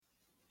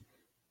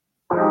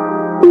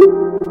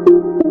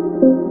Welcome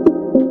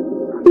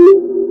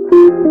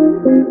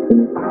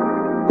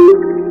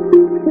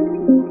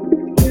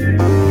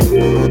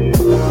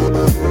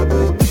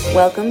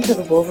to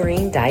the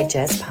Wolverine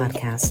Digest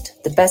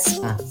Podcast, the best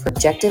spot for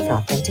objective and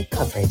authentic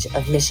coverage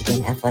of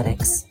Michigan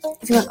athletics.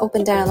 If you want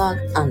open dialogue,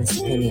 honest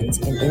opinions,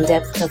 and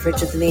in-depth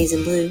coverage of the maize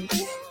and blue,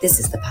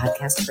 this is the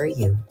podcast for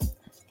you.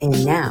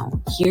 And now,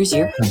 here's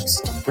your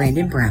host,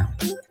 Brandon Brown,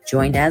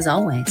 joined as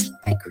always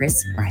by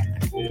Chris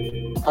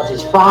Reiler. Because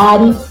it's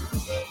Friday,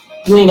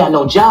 you ain't got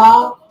no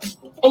job,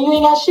 and you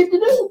ain't got shit to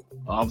do.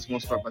 I was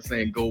going to start by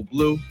saying go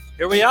blue.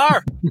 Here we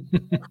are.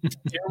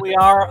 Here we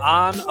are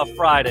on a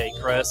Friday,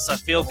 Chris. I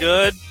feel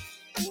good.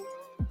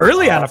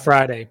 Early on a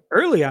Friday.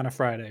 We're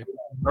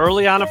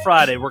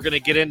going to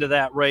get into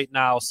that right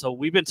now. So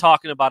we've been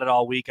talking about it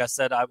all week. I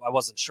said I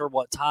wasn't sure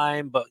what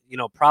time, but,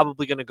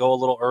 probably going to go a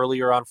little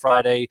earlier on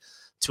Friday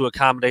to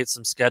accommodate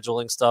some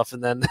scheduling stuff.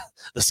 And then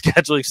the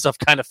scheduling stuff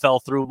kind of fell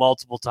through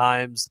multiple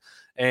times.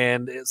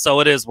 And so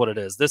it is what it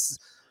is.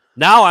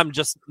 Now I'm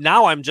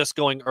just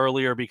going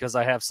earlier because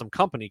I have some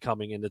company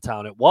coming into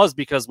town. It was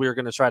because we were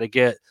going to try to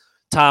get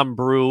Tom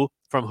Brew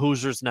from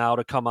Hoosiers Now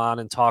to come on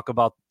and talk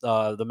about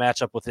the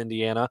matchup with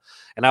Indiana.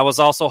 And I was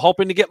also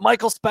hoping to get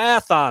Michael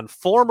Spath on,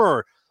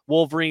 former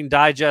Wolverine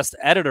Digest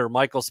editor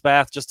Michael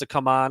Spath, just to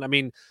come on. I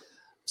mean,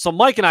 so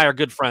Mike and I are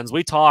good friends.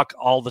 We talk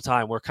all the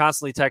time. We're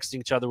constantly texting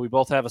each other. We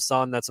both have a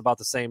son that's about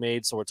the same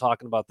age, so we're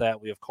talking about that.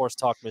 We, of course,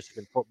 talk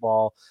Michigan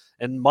football.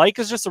 And Mike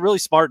is just a really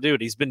smart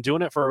dude. He's been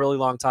doing it for a really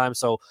long time.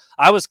 So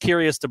I was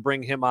curious to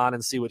bring him on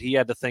and see what he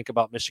had to think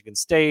about Michigan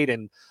State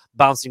and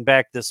bouncing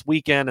back this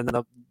weekend and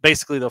then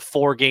basically the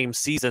 4-game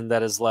season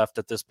that is left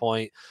at this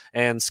point.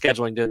 And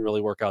scheduling didn't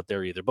really work out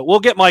there either. But we'll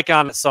get Mike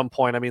on at some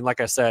point. I mean,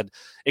 like I said,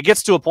 it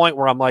gets to a point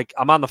where I'm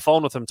on the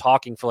phone with him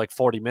talking for like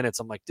 40 minutes.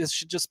 I'm like, this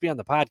should just be on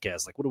the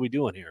podcast. Like, what are we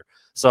doing here?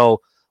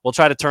 So we'll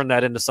try to turn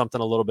that into something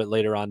a little bit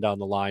later on down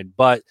the line.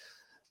 But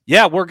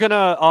yeah, we're going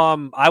to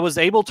I was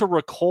able to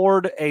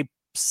record a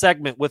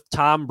segment with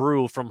Tom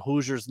Brew from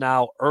Hoosiers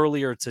Now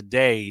earlier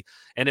today,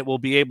 and it will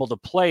be able to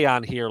play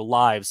on here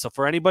live. So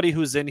for anybody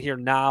who's in here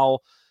now,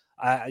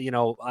 I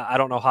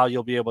don't know how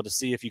you'll be able to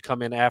see if you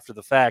come in after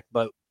the fact,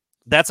 but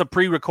that's a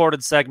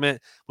pre-recorded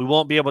segment. We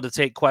won't be able to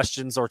take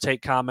questions or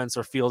take comments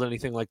or field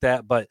anything like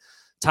that, but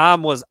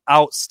Tom was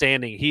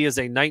outstanding. He is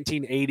a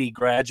 1980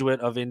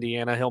 graduate of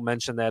Indiana. He'll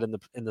mention that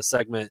in the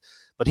segment,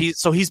 but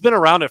he's been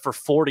around it for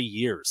 40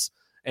 years.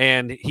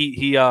 And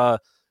he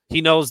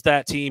knows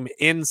that team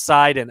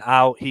inside and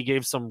out. He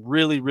gave some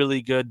really,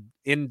 really good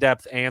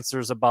in-depth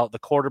answers about the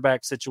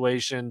quarterback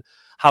situation,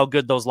 how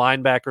good those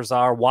linebackers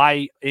are,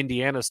 why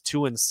Indiana's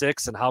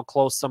 2-6, and how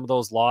close some of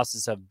those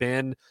losses have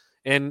been,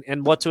 and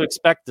what to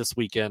expect this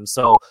weekend.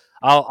 So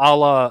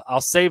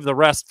I'll save the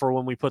rest for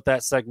when we put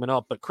that segment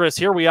up. But Chris,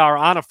 here we are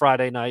on a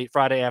Friday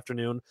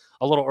afternoon,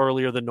 a little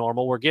earlier than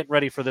normal. We're getting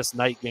ready for this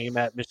night game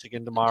at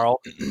Michigan tomorrow.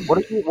 What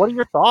are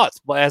your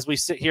thoughts as we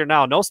sit here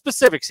now? No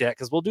specifics yet,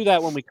 because we'll do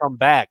that when we come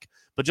back.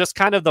 But just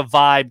kind of the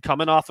vibe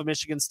coming off of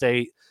Michigan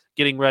State,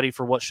 getting ready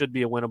for what should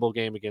be a winnable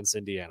game against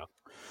Indiana.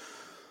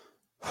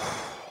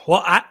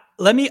 Well, I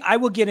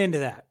will get into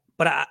that.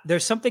 But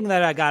there's something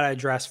that I got to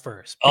address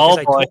first.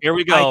 Oh, boy, here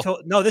we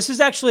go. No, this is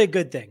actually a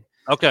good thing.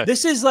 Okay.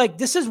 This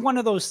is one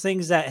of those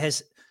things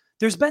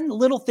there's been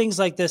little things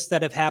like this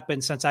that have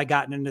happened since I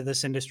gotten into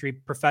this industry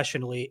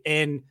professionally.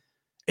 And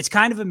it's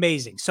kind of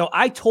amazing. So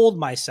I told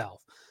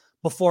myself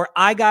before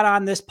I got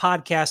on this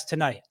podcast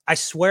tonight, I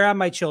swear on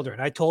my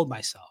children, I told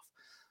myself,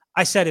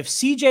 I said, if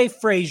CJ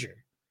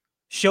Frazier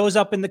shows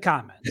up in the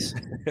comments,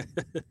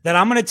 that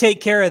I'm going to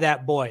take care of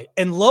that boy.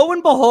 And lo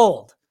and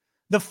behold,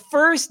 the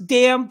first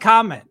damn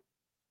comment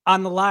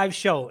on the live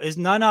show is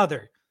none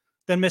other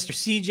than Mr.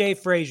 CJ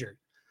Frazier.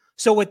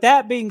 So with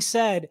that being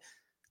said,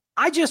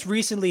 I just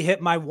recently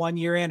hit my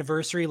 1-year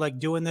anniversary, like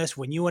doing this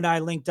when you and I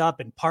linked up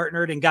and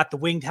partnered and got the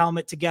winged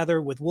helmet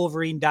together with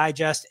Wolverine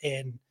Digest.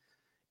 And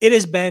it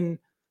has been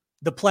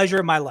the pleasure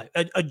of my life,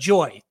 a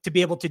joy to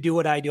be able to do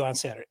what I do on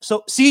Saturday.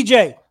 So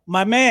CJ,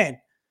 my man,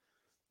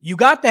 you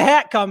got the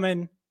hat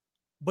coming,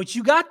 but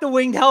you got the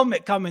winged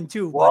helmet coming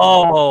too. Buddy.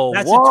 Whoa,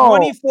 that's a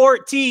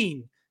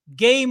 2014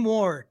 game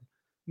worn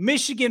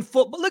Michigan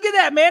football. Look at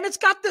that, man. It's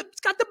got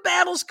the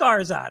battle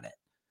scars on it.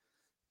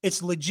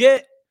 It's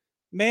legit,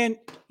 man.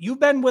 You've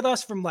been with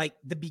us from like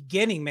the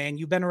beginning, man.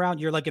 You've been around.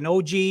 You're like an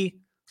OG.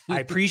 I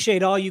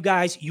appreciate all you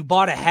guys. You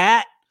bought a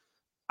hat.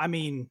 I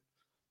mean,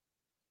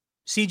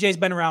 CJ's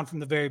been around from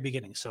the very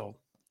beginning. So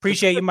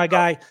appreciate you, my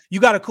guy. You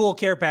got a cool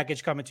care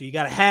package coming to you. You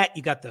got a hat.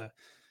 You got the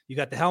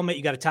helmet.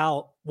 You got a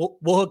towel. We'll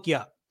hook you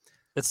up.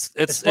 It's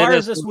as far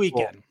as this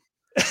weekend.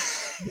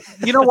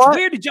 You know what? It's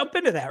weird to jump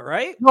into that,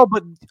 right? No,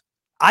 but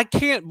I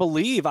can't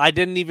believe I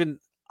didn't even.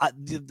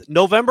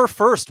 November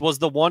 1st was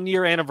the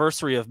 1-year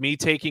anniversary of me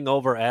taking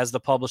over as the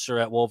publisher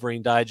at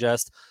Wolverine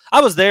Digest.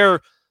 I was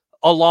there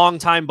a long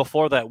time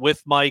before that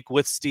with Mike,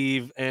 with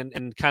Steve,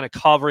 and kind of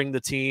covering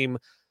the team,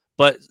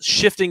 but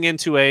shifting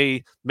into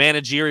a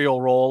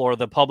managerial role or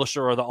the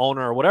publisher or the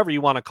owner or whatever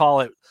you want to call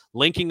it,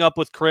 linking up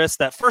with Chris.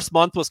 That first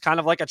month was kind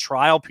of like a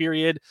trial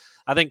period.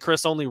 I think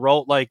Chris only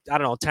wrote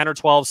 10 or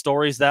 12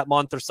 stories that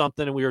month or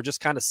something. And we were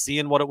just kind of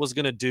seeing what it was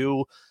going to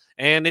do.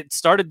 And it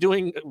started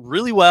doing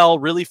really well,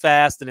 really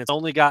fast. And it's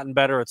only gotten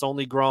better. It's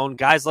only grown.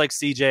 Guys like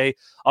CJ,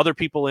 other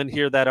people in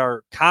here that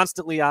are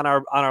constantly on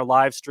our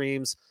live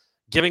streams,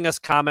 giving us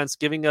comments,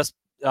 giving us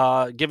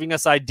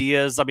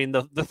ideas. I mean,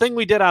 the thing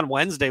we did on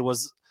Wednesday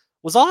was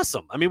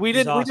awesome. I mean, we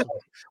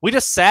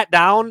just sat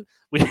down.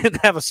 We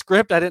didn't have a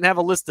script. I didn't have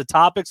a list of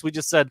topics. We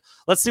just said,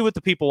 let's see what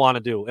the people want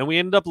to do. And we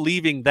ended up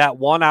leaving that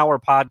 1 hour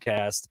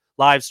podcast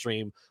live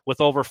stream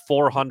with over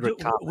 400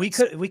 comments. We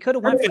could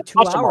have went for 2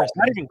 hours.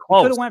 Not even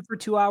close. We could have went for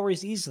 2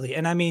 hours easily.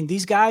 And I mean,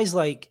 these guys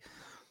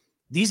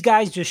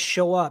just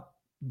show up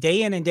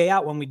day in and day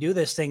out when we do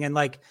this thing. And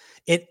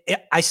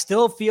I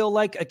still feel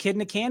like a kid in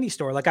a candy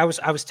store. Like I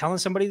was telling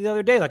somebody the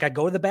other day, like I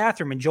go to the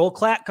bathroom and Joel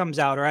Klatt comes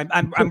out, or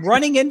I'm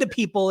running into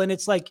people, and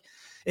it's like,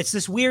 it's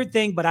this weird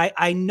thing, but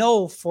I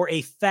know for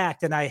a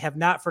fact, and I have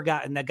not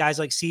forgotten, that guys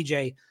like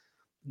CJ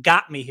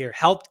got me here,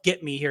 helped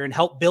get me here, and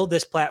helped build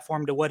this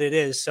platform to what it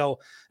is. So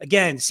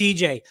again,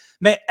 CJ,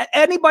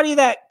 anybody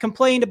that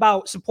complained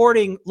about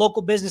supporting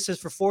local businesses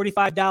for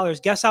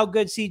 $45, guess how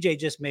good CJ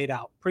just made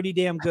out? Pretty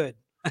damn good.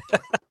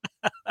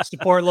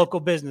 Support local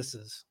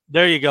businesses.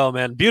 There you go,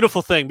 man.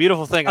 Beautiful thing.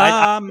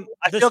 I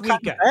feel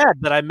kind of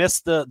bad that I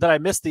missed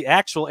the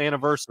actual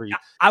anniversary.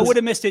 I would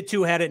have missed it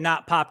too had it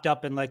not popped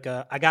up in I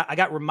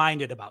got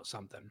reminded about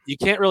something. You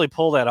can't really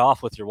pull that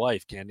off with your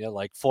wife, can you?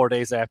 Like 4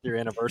 days after your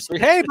anniversary.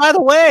 Hey, by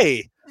the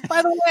way,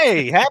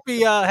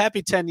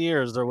 happy 10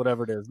 years or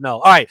whatever it is. No.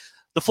 All right.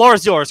 The floor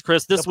is yours,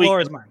 Chris. This week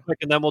is mine.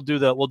 And then we'll do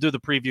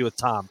the preview with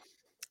Tom.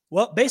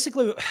 Well,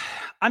 basically,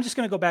 I'm just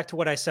going to go back to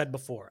what I said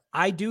before.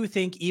 I do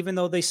think even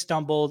though they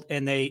stumbled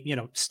and they,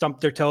 stumped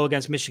their toe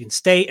against Michigan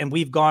State, and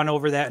we've gone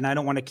over that, and I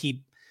don't want to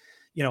keep,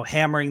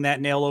 hammering that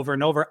nail over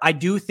and over. I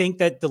do think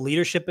that the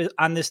leadership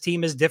on this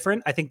team is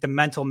different. I think the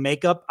mental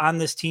makeup on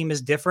this team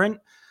is different.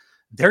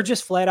 They're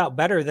just flat out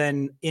better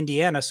than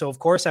Indiana. So, of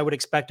course, I would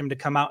expect them to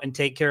come out and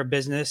take care of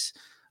business.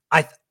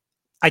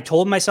 I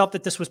told myself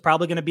that this was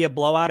probably going to be a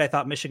blowout. I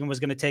thought Michigan was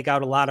going to take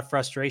out a lot of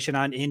frustration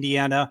on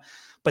Indiana.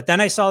 But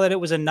then I saw that it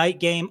was a night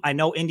game. I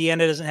know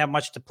Indiana doesn't have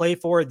much to play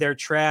for. They're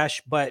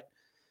trash. But,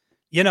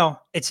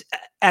 it's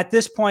at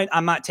this point,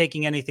 I'm not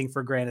taking anything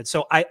for granted.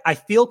 So I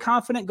feel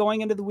confident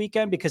going into the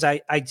weekend because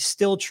I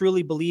still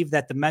truly believe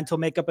that the mental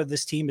makeup of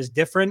this team is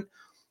different.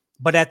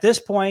 But at this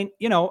point,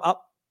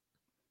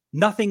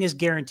 nothing is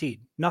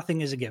guaranteed. Nothing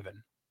is a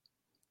given.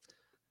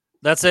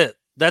 That's it.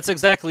 That's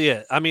exactly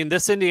it. I mean,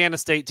 this Indiana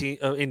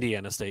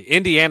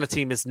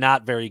team is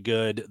not very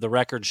good. The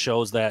record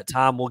shows that.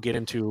 Tom will get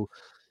into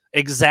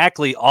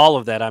exactly all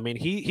of that. I mean,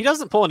 he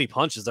doesn't pull any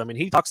punches. I mean,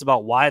 he talks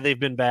about why they've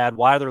been bad,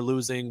 why they're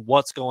losing,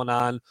 what's going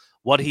on,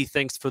 what he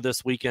thinks for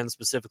this weekend,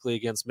 specifically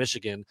against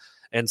Michigan.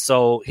 And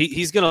so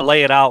he's going to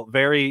lay it out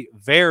very,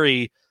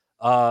 very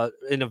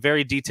in a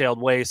very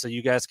detailed way so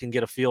you guys can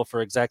get a feel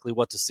for exactly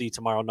what to see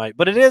tomorrow night.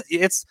 But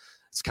it's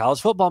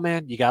college football,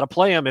 man. You got to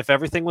play them. If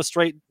everything was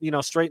straight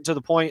to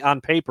the point on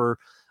paper,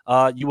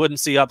 you wouldn't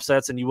see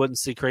upsets and you wouldn't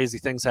see crazy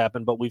things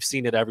happen. But we've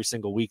seen it every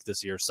single week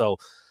this year. So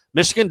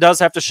Michigan does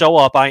have to show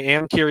up. I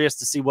am curious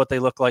to see what they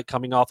look like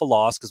coming off a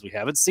loss because we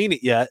haven't seen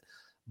it yet.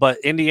 But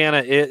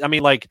Indiana,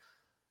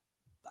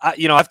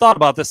 I've thought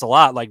about this a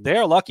lot. Like,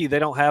 they're lucky they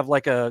don't have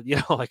like a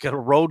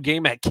road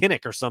game at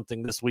Kinnick or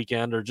something this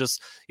weekend, or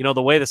just,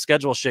 the way the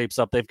schedule shapes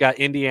up. They've got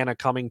Indiana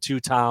coming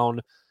to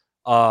town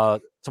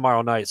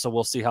tomorrow night. So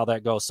we'll see how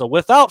that goes. So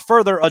without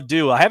further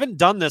ado, I haven't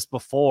done this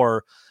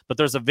before, but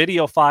there's a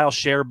video file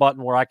share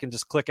button where I can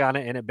just click on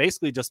it and it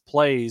basically just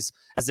plays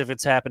as if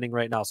it's happening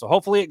right now. So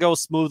hopefully it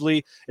goes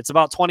smoothly. It's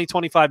about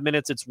 20-25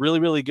 minutes. It's really,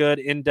 really good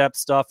in-depth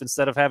stuff.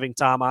 Instead of having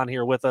Tom on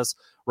here with us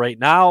right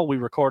now, we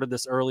recorded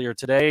this earlier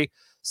today.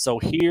 So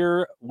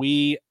here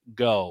we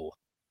go.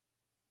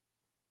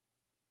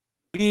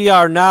 We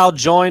are now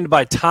joined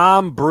by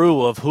Tom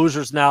Brew of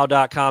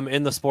HoosiersNow.com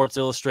in the Sports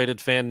Illustrated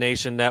Fan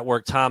Nation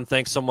Network. Tom,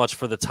 thanks so much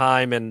for the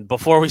time. And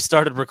before we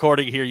started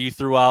recording here, you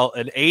threw out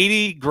an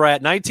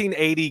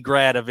 1980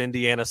 grad of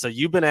Indiana. So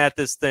you've been at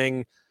this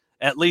thing,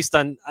 at least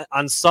on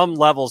some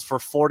levels, for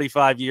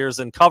 45 years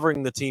and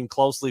covering the team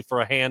closely for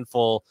a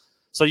handful.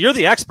 So you're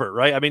the expert,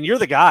 right? I mean, you're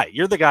the guy.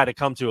 You're the guy to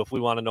come to if we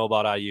want to know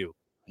about IU.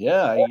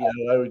 Yeah,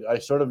 I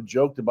sort of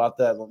joked about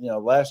that,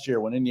 last year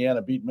when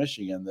Indiana beat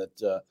Michigan,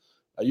 that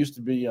I used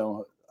to be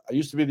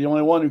the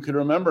only one who could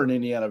remember an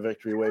Indiana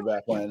victory way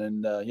back when,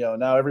 and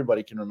now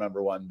everybody can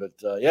remember one. But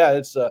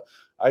it's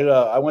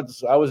I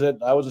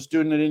was a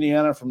student at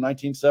Indiana from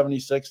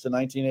 1976 to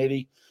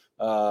 1980,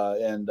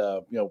 and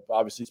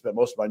obviously spent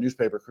most of my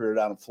newspaper career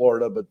down in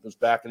Florida, but was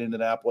back in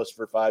Indianapolis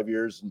for 5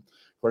 years, and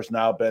of course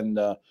now been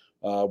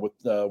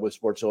with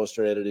Sports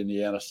Illustrated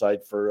Indiana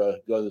site for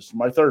this is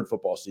my third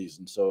football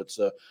season. So it's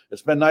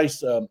been nice.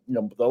 The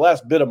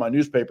last bit of my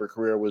newspaper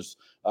career was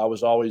I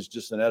was always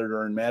just an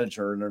editor and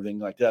manager and everything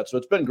like that. So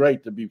it's been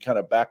great to be kind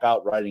of back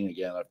out writing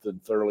again. I've been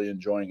thoroughly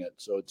enjoying it.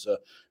 So it's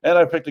and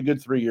I picked a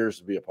good 3 years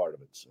to be a part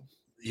of it. So.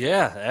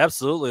 Yeah,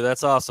 absolutely.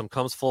 That's awesome.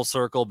 Comes full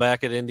circle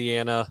back at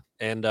Indiana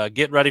and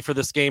get ready for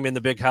this game in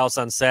the big house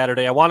on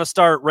Saturday. I want to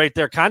start right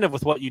there kind of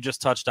with what you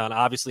just touched on.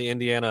 Obviously,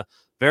 Indiana,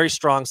 very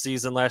strong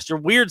season last year.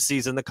 Weird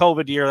season. The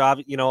COVID year,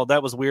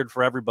 that was weird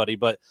for everybody,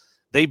 but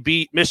they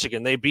beat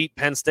Michigan. They beat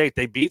Penn State.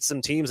 They beat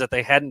some teams that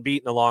they hadn't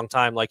beaten in a long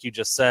time, like you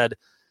just said.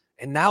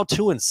 And now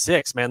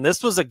 2-6, man.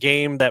 This was a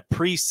game that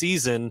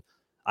preseason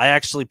I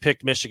actually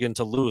picked Michigan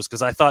to lose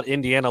because I thought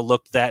Indiana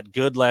looked that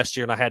good last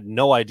year, and I had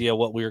no idea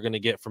what we were going to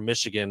get from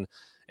Michigan.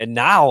 And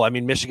now, I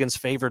mean, Michigan's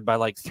favored by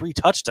like 3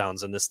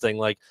 touchdowns in this thing.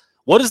 Like,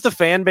 what is the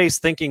fan base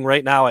thinking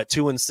right now at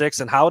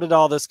 2-6, and how did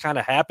all this kind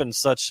of happen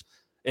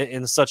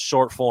in such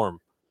short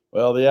form?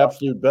 Well, the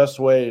absolute best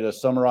way to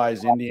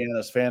summarize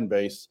Indiana's fan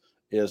base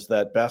is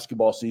that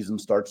basketball season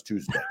starts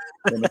Tuesday.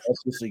 I mean,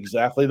 that's just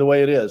exactly the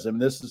way it is. I mean,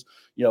 this is,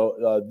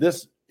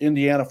 this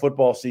Indiana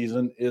football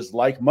season is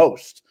like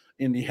most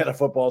Indiana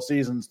football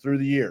seasons through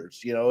the years.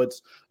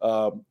 It's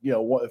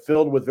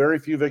filled with very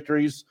few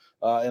victories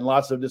and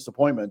lots of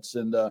disappointments.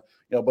 And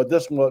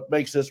but what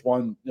makes this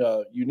one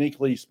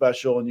uniquely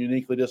special and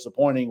uniquely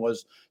disappointing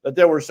was that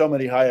there were so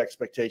many high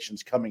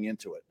expectations coming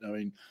into it. I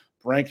mean,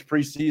 ranked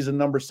preseason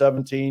number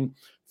 17,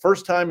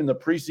 first time in the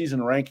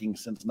preseason ranking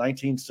since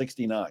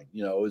 1969.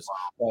 It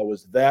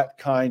was that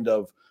kind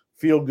of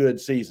feel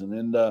good season.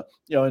 And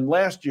and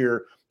last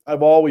year,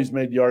 I've always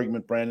made the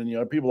argument,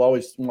 Brandon, people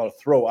always want to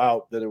throw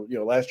out that,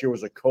 last year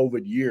was a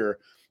COVID year.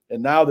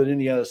 And now that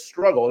Indiana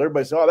struggled,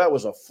 everybody said, oh, that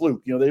was a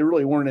fluke. They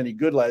really weren't any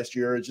good last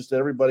year. It's just that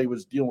everybody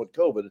was dealing with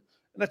COVID. And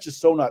that's just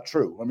so not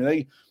true. I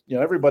mean,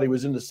 everybody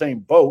was in the same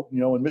boat,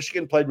 and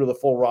Michigan played with a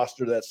full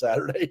roster that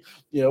Saturday.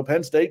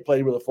 Penn State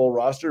played with a full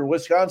roster.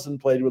 Wisconsin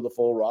played with a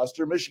full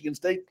roster. Michigan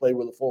State played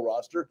with a full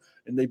roster,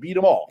 and they beat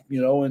them all,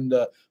 and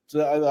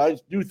so I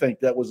do think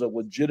that was a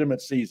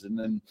legitimate season.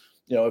 And,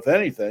 if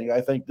anything, I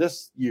think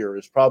this year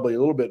is probably a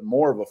little bit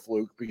more of a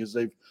fluke because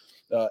they've,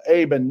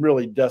 been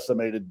really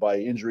decimated by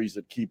injuries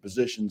at key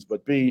positions,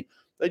 but B,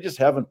 they just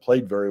haven't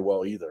played very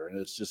well either. And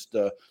it's just,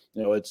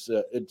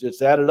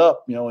 it's added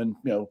up, and,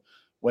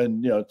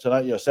 when,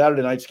 tonight,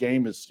 Saturday night's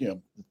game is,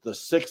 the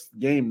 6th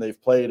game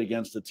they've played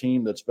against a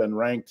team that's been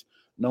ranked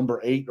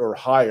number 8 or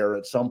higher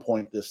at some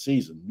point this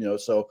season,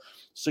 so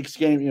 6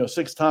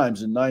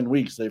 times in 9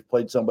 weeks, they've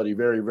played somebody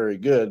very, very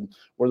good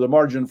where the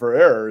margin for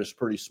error is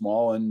pretty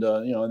small. And,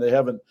 and they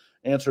haven't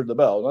answered the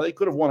bell. Now, they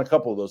could have won a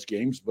couple of those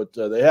games, but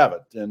they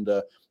haven't. And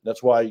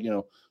that's why,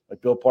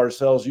 like Bill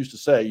Parcells used to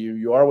say,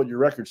 you are what your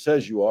record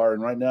says you are.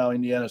 And right now,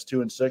 Indiana's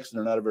 2-6, and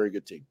they're not a very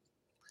good team.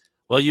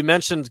 Well, you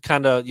mentioned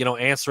kind of,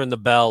 answering the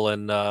bell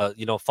and,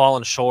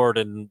 falling short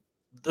and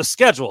the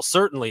schedule.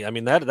 Certainly. I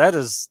mean, that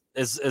is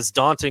as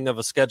daunting of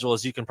a schedule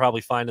as you can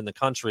probably find in the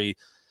country.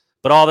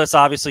 But all this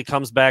obviously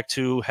comes back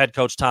to head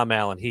coach Tom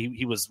Allen.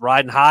 He was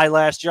riding high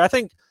last year.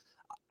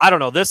 I don't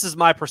know. This is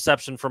my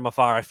perception from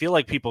afar. I feel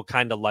like people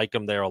kind of like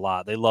him there a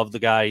lot. They love the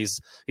guy.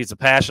 He's a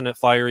passionate,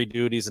 fiery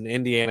dude. He's an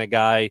Indiana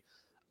guy.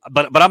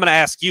 But I'm going to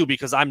ask you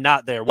because I'm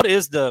not there. What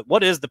is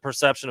the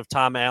perception of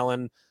Tom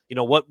Allen?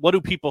 What do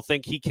people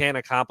think he can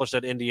accomplish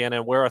at Indiana,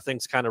 and where are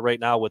things kind of right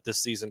now with this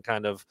season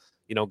kind of,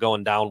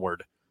 going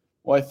downward?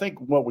 Well, I think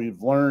what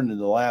we've learned in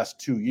the last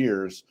 2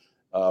 years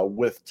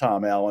with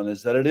Tom Allen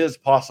is that it is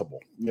possible.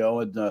 They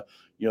went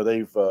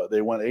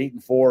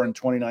 8-4 in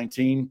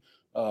 2019,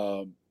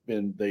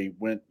 and they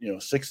went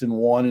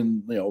 6-1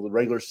 in the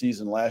regular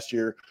season last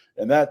year,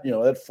 and that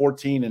that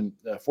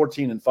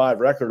 14-5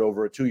 record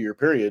over a 2-year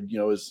period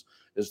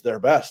is their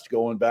best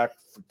going back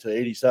to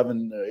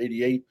 87,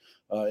 88,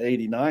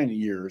 89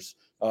 years.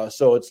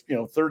 So it's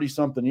 30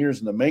 something years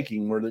in the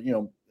making where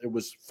it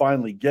was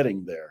finally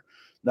getting there.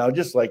 Now,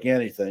 just like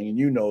anything,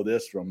 and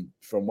this from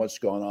what's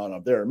going on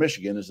up there in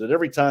Michigan, is that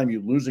every time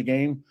you lose a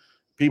game,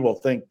 people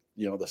think,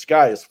 the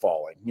sky is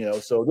falling.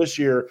 So this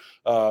year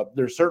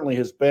there certainly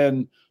has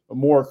been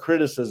more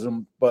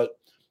criticism, but,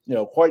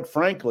 quite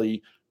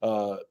frankly,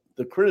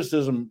 the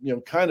criticism,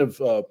 kind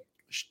of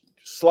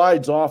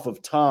slides off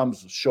of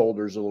Tom's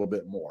shoulders a little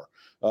bit more.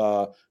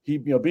 He,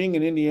 being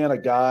an Indiana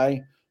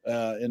guy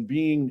and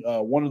being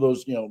one of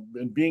those,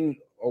 and being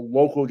a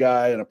local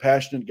guy and a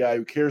passionate guy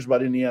who cares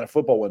about Indiana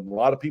football when a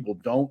lot of people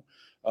don't.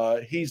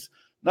 He's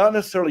not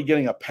necessarily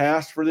getting a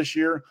pass for this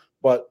year,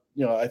 but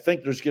I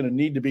think there's going to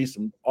need to be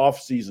some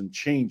off-season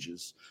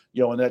changes.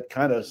 And that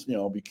kind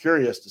of be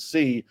curious to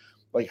see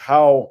like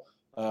how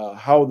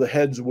the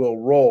heads will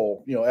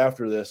roll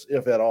after this,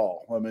 if at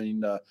all. I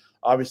mean,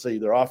 obviously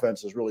their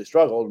offense has really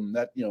struggled, and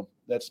that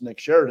that's Nick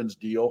Sheridan's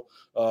deal.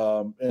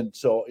 And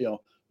so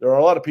there are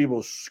a lot of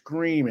people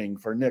screaming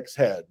for Nick's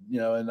head.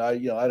 And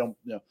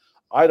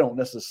I don't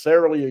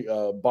necessarily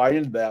buy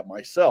into that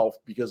myself,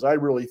 because I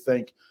really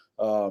think,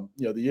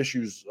 the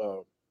issues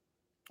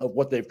of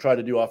what they've tried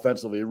to do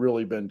offensively have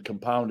really been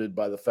compounded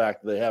by the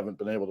fact that they haven't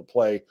been able to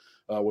play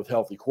with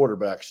healthy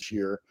quarterbacks this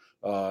year.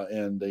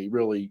 and they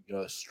really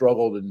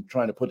struggled in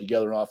trying to put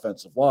together an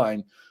offensive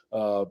line.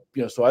 So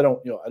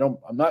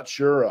I'm not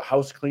sure a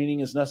house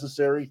cleaning is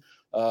necessary,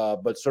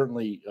 but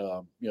certainly,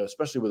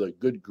 especially with a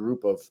good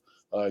group of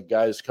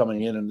guys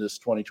coming in this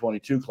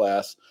 2022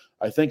 class,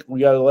 I think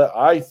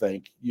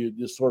you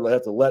just sort of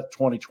have to let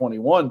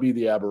 2021 be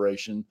the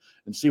aberration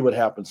and see what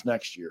happens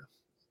next year.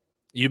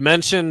 You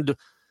mentioned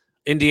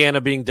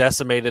Indiana being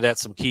decimated at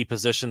some key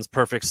positions.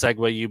 Perfect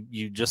segue.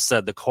 You just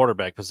said the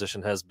quarterback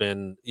position has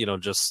been,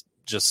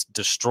 just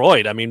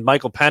destroyed. I mean,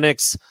 Michael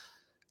Penix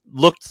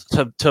looked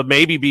to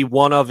maybe be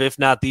one of, if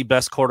not the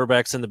best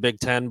quarterbacks in the Big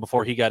Ten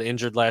before he got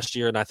injured last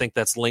year. And I think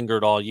that's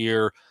lingered all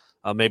year,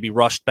 maybe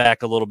rushed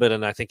back a little bit.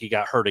 And I think he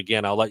got hurt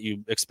again. I'll let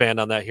you expand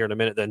on that here in a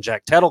minute. Then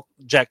Jack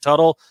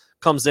Tuttle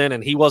comes in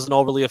and he wasn't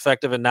overly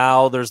effective. And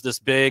now there's this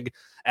big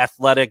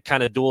athletic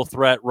kind of dual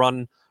threat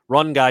run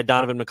guy,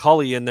 Donaven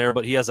McCulley, in there,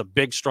 but he has a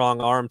big, strong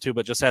arm too,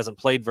 but just hasn't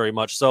played very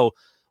much. So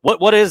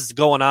what is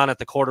going on at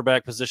the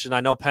quarterback position?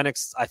 I know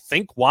Penix, I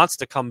think, wants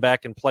to come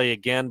back and play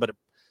again, but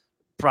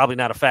probably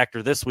not a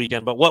factor this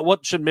weekend. But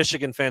what should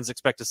Michigan fans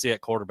expect to see at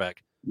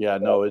quarterback? Yeah,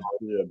 no,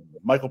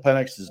 Michael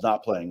Penix is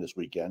not playing this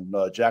weekend.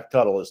 Jack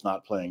Tuttle is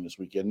not playing this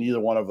weekend. Neither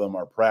one of them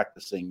are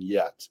practicing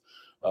yet.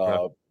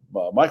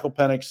 Michael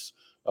Penix,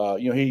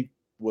 he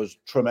was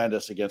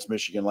tremendous against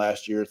Michigan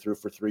last year, threw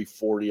for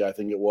 340, I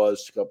think it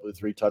was, a couple of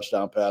 3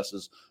 touchdown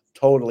passes,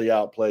 totally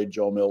outplayed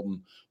Joe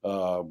Milton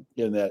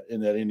in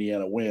that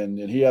Indiana win.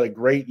 And he had a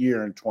great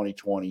year in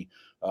 2020,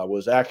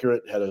 was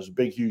accurate, had a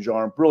big, huge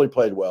arm, really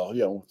played well,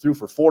 threw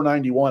for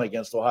 491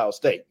 against Ohio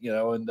State,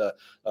 and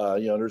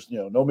there's,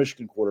 no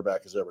Michigan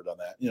quarterback has ever done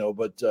that,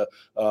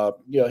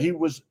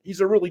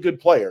 he's a really good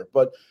player,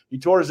 but he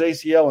tore his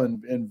ACL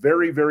in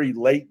very, very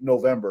late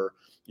November.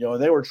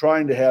 And they were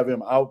trying to have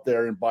him out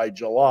there, and by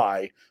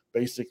July,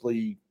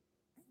 basically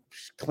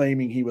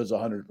claiming he was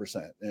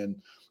 100%. And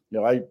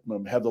I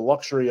have the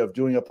luxury of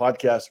doing a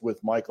podcast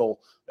with Michael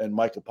and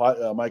Micah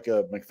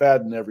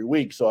McFadden every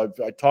week, so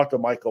I talk to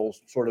Michael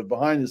sort of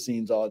behind the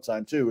scenes all the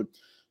time too. And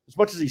as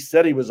much as he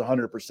said he was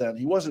 100%,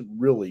 he wasn't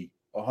really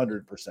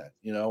 100%.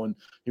 And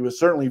he was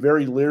certainly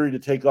very leery to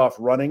take off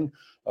running.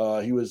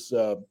 He was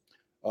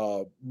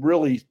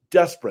really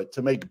desperate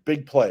to make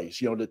big plays,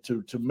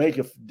 to make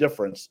a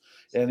difference.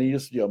 And he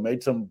just,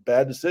 made some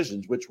bad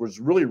decisions, which was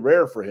really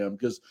rare for him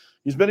because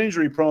he's been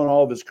injury prone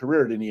all of his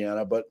career at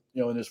Indiana. But,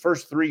 in his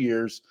first 3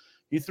 years,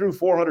 he threw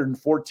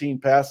 414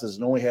 passes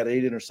and only had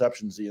 8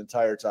 interceptions the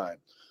entire time.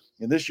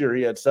 And this year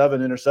he had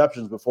 7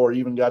 interceptions before he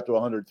even got to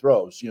 100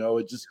 throws. He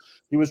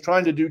was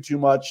trying to do too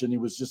much, and he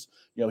was just,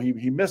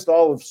 he missed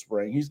all of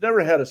spring. He's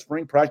never had a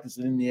spring practice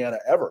in Indiana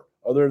ever,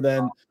 other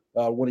than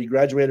when he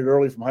graduated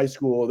early from high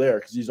school there,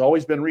 because he's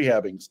always been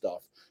rehabbing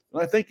stuff.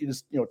 And I think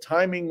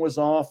timing was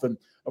off. And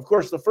of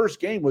course, the first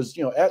game was,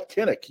 at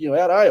Kinnick,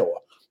 at Iowa.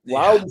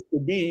 Loud as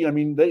could be. I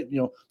mean,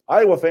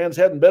 Iowa fans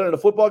hadn't been in a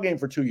football game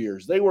for 2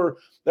 years. That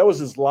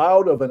was as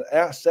loud of an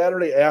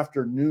Saturday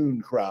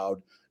afternoon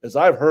crowd as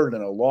I've heard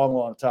in a long,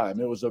 long time.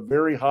 It was a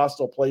very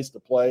hostile place to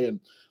play, and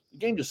the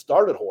game just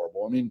started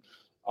horrible. I mean,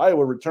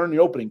 Iowa returned the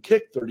opening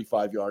kick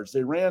 35 yards.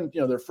 They ran,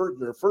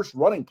 their first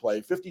running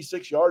play,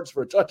 56 yards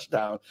for a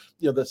touchdown.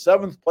 The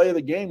 7th play of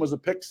the game was a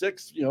pick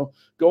six,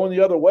 going the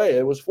other way.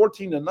 It was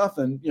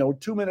 14-0,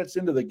 2 minutes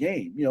into the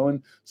game,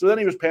 and so then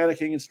he was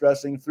panicking and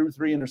stressing, threw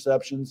 3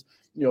 interceptions,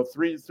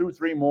 threw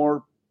 3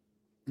 more,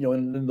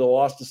 and then the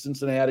loss to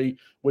Cincinnati,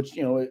 which,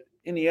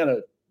 Indiana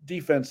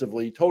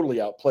defensively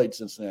totally outplayed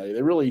Cincinnati.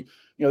 They really,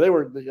 they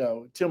were,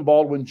 Tim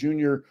Baldwin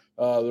Jr.,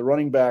 the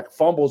running back,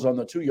 fumbles on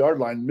the 2-yard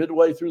line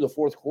midway through the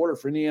 4th quarter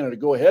for Indiana to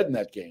go ahead in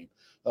that game.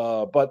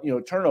 But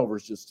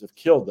turnovers just have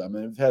killed them.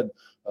 They've had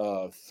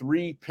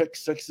 3 pick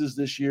sixes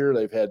this year.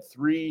 They've had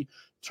 3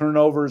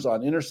 turnovers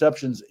on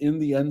interceptions in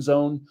the end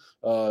zone.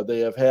 They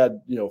have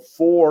had,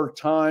 4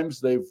 times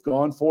they've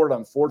gone for it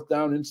on 4th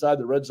down inside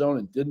the red zone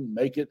and didn't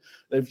make it.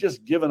 They've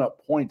just given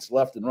up points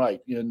left and right.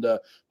 And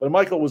but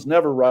Michael was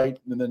never right.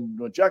 And then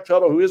Jack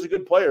Tuttle, who is a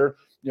good player,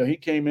 he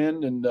came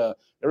in and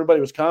everybody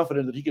was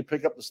confident that he could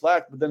pick up the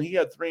slack. But then he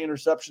had 3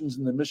 interceptions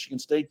in the Michigan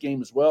State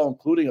game as well,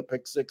 including a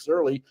pick 6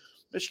 early.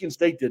 Michigan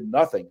State did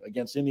nothing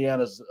against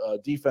Indiana's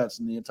defense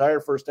in the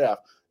entire first half.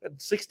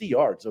 Had 60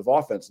 yards of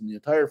offense in the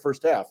entire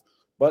first half.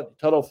 But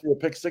Tuttle threw a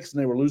pick 6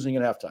 and they were losing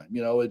at halftime.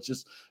 It's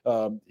just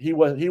he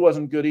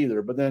wasn't good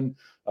either. But then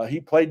he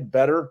played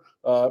better.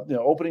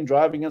 Opening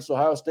drive against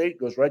Ohio State,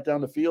 goes right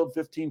down the field,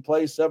 15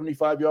 plays,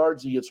 75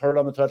 yards. He gets hurt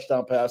on the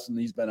touchdown pass, and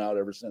he's been out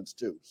ever since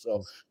too.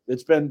 So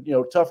it's been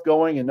tough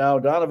going. And now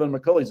Donaven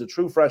McCulley's a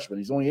true freshman.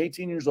 He's only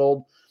 18 years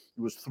old.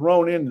 He was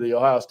thrown into the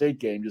Ohio State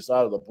game just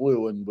out of the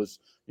blue and was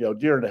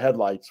deer in the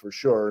headlights for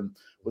sure. And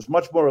was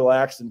much more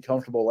relaxed and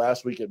comfortable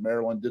last week at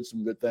Maryland. Did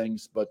some good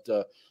things, but.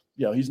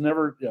 He's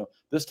never,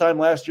 this time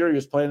last year, he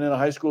was playing in a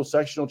high school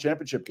sectional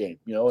championship game,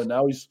 and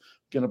now he's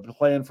going to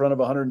play in front of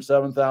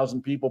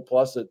 107,000 people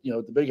plus at,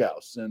 at the big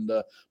house and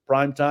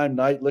prime time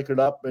night, liquored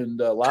up and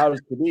loud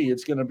as could be.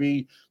 It's going to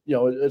be,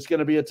 it's going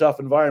to be a tough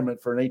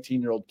environment for an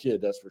 18-year-old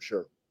kid. That's for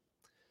sure.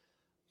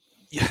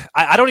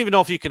 I don't even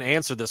know if you can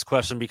answer this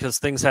question because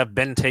things have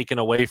been taken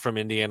away from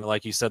Indiana.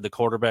 Like you said, the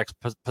quarterback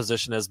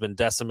position has been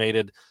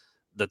decimated.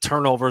 The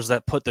turnovers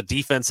that put the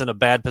defense in a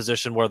bad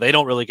position where they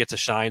don't really get to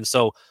shine.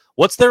 So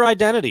what's their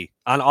identity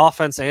on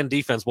offense and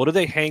defense? What do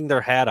they hang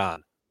their hat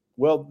on?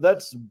 Well,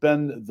 that's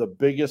been the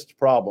biggest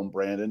problem,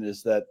 Brandon,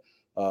 is that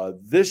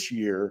this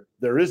year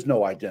there is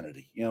no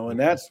identity, and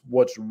that's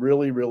what's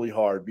really, really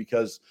hard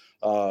because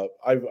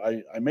I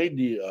made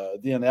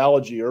the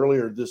analogy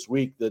earlier this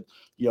week that,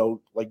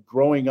 like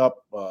growing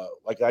up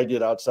like I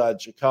did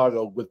outside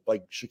Chicago with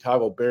like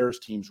Chicago Bears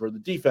teams where the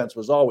defense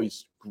was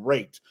always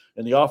great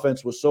and the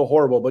offense was so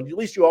horrible, but at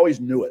least you always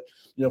knew it,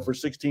 for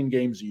 16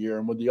 games a year.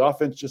 And when the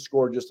offense just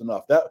scored just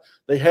enough, that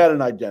they had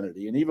an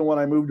identity. And even when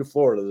I moved to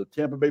Florida, the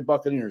Tampa Bay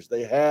Buccaneers,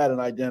 they had an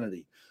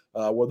identity.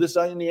 Well, this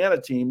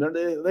Indiana team,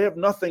 they have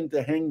nothing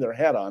to hang their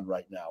hat on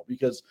right now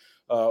because,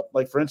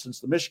 like, for instance,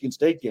 the Michigan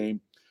State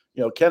game,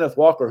 Kenneth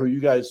Walker, who you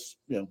guys,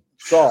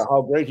 saw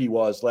how great he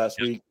was last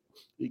week,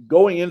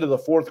 going into the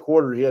fourth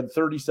quarter, he had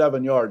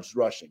 37 yards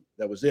rushing.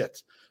 That was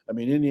it. I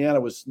mean,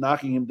 Indiana was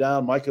knocking him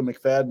down. Micah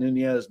McFadden,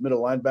 Indiana's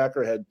middle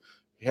linebacker, had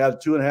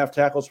 2.5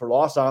 tackles for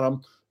loss on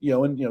him,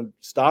 and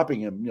stopping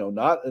him,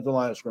 not at the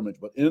line of scrimmage,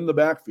 but in the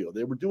backfield.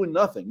 They were doing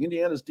nothing.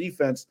 Indiana's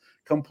defense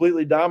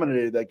completely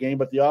dominated that game,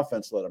 but the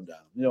offense let them down.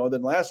 And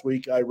then last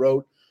week I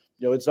wrote,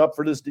 it's up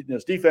for this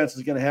defense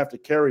is going to have to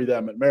carry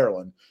them at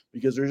Maryland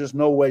because there's just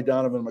no way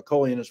Donaven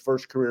McCulley in his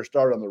first career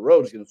start on the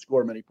road is going to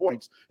score many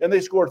points. And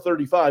they scored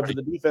 35, but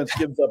the defense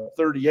gives up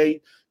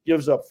 38,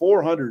 gives up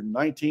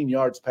 419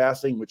 yards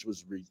passing, which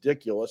was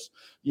ridiculous.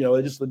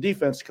 The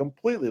defense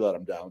completely let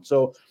them down.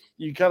 So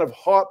you kind of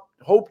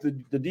hope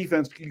that the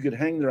defense, you could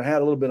hang their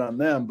hat a little bit on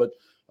them, but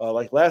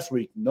like last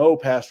week, no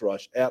pass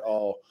rush at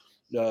all.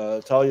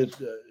 Talia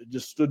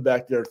just stood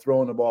back there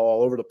throwing the ball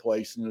all over the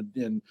place.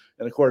 And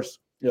of course,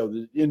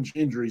 the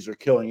injuries are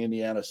killing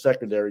Indiana's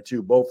secondary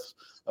too. Both,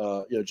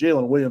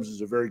 Jalen Williams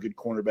is a very good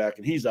cornerback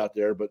and he's out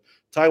there, but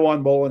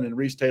Tywan Mullen and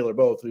Reese Taylor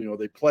both,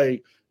 they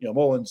play,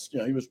 Mullen's,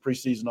 he was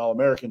preseason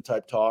All-American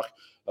type talk.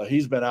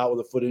 He's been out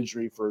with a foot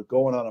injury for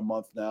going on a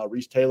month now.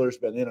 Reese Taylor's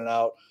been in and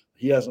out.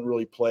 He hasn't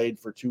really played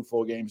for 2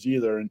 full games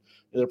either. And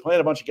they're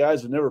playing a bunch of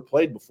guys who never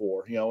played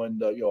before,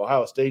 and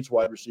Ohio State's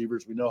wide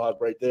receivers, we know how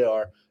great they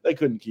are. They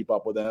couldn't keep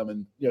up with them.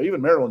 And,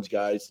 even Maryland's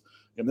guys,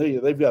 and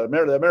they've got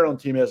that Maryland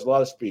team has a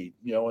lot of speed,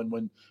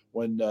 and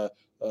when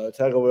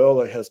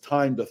Tagovailoa has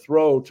time to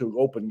throw to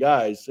open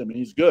guys, I mean,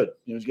 he's good.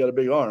 He's got a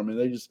big arm,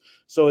 and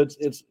so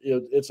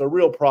it's a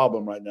real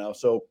problem right now.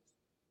 So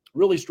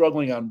really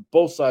struggling on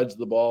both sides of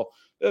the ball.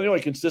 The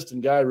only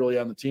consistent guy really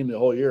on the team the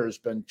whole year has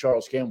been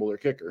Charles Campbell, their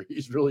kicker.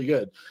 He's really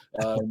good.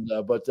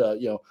 But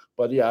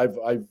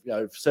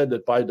I've said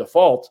that by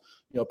default,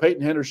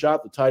 Peyton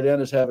Hendershot, the tight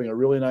end, is having a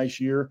really nice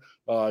year.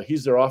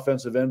 He's their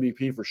offensive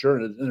MVP for sure.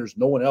 And there's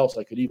no one else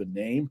I could even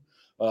name.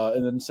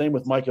 And then same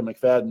with Micah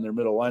McFadden, their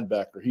middle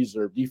linebacker. He's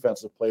their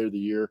defensive player of the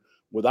year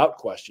without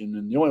question.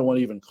 And the only one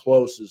even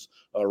close is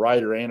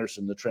Ryder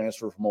Anderson, the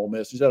transfer from Ole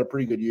Miss. He's had a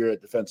pretty good year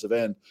at defensive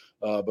end.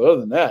 But other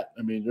than that,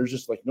 I mean, there's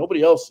just like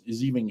nobody else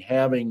is even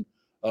having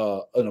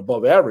an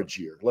above average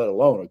year, let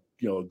alone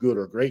a good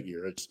or great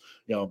year. It's,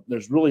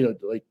 there's really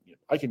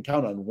I can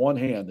count on one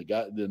hand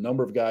the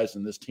number of guys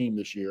in this team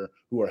this year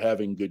who are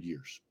having good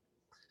years.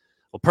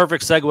 Well,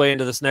 perfect segue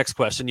into this next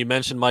question. You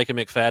mentioned Micah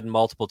McFadden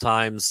multiple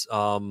times.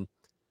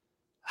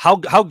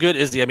 How good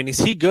is he? I mean, is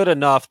he good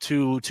enough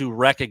to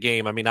wreck a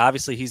game? I mean,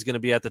 obviously he's going to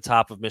be at the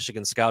top of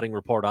Michigan's scouting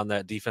report on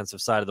that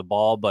defensive side of the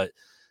ball, but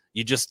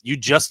you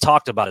just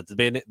talked about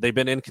it. They've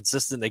been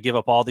inconsistent. They give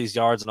up all these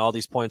yards and all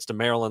these points to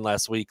Maryland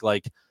last week.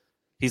 Like,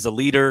 he's a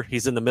leader.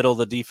 He's in the middle of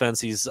the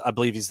defense. I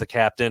believe he's the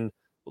captain.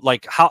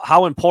 Like,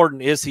 how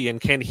important is he, and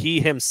can he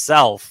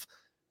himself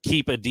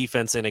keep a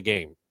defense in a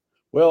game?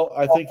 Well,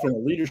 I think from a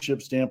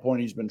leadership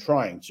standpoint, he's been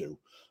trying to.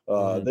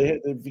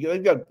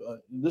 They've got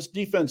this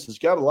defense has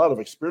got a lot of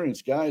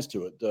experienced guys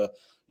to it.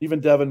 Even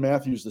Devin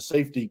Matthews, the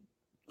safety,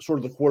 sort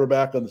of the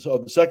quarterback of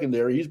the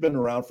secondary, he's been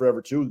around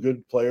forever too. A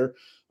good player.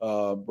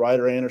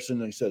 Ryder Anderson,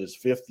 like I said, his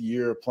 5th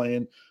year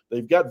playing.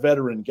 They've got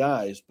veteran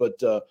guys,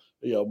 but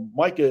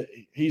Micah,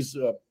 he's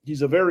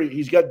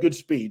got good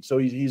speed, so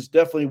he's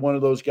definitely one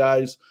of those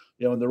guys.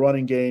 In the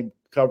running game,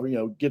 cover,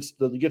 gets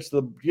to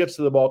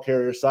the ball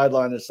carrier,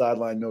 sideline to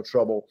sideline, no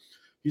trouble.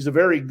 He's a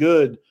very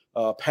good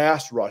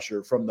pass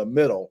rusher from the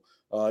middle.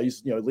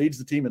 He's leads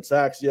the team in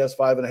sacks. He has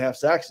 5.5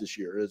 sacks this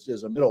year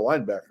as a middle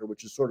linebacker,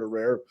 which is sort of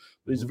rare.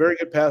 But he's a very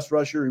good pass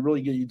rusher.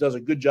 He does a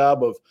good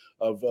job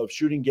of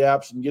shooting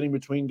gaps and getting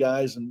between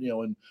guys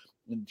and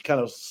kind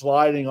of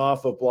sliding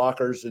off of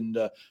blockers. And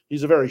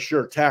he's a very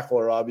sure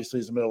tackler, obviously,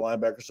 as a middle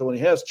linebacker. So when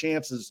he has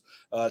chances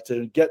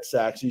to get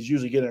sacks, he's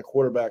usually getting a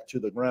quarterback to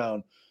the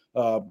ground.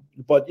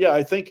 But yeah,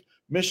 I think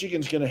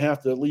Michigan's going to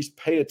have to at least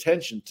pay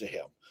attention to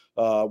him.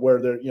 Where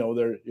they're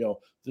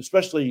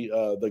especially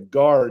the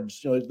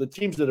guards, the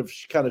teams that have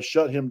kind of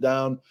shut him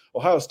down.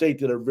 Ohio State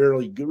did a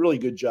really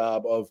good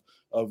job of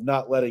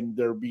not letting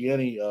there be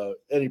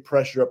any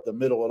pressure up the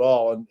middle at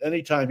all. And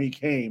anytime he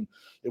came,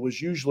 it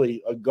was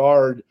usually a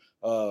guard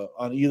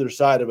on either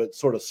side of it,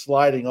 sort of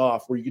sliding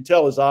off, where you could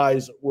tell his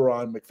eyes were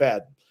on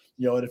McFadden.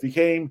 And if he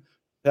came,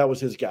 that was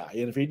his guy.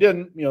 And if he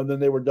didn't, then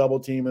they were double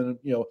teaming,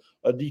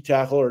 a D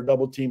tackle or a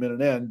double team in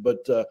an end.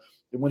 But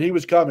when he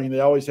was coming, they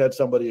always had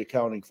somebody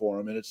accounting for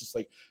him. And it's just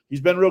like,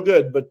 he's been real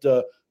good. But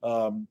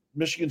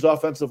Michigan's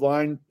offensive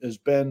line has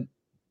been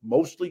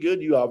mostly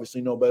good. You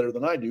obviously know better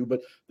than I do,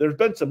 but there's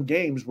been some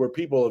games where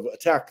people have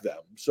attacked them.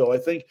 So I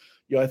think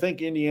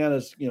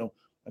Indiana's,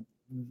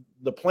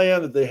 the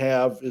plan that they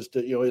have is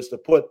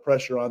to put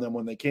pressure on them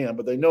when they can,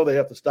 but they know they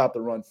have to stop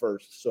the run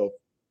first. So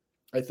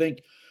I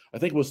think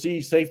we'll see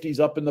safeties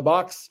up in the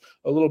box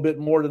a little bit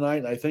more tonight.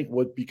 And I think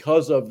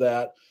because of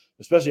that,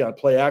 especially on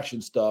play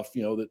action stuff,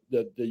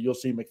 that you'll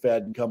see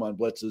McFadden come on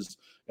blitzes,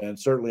 and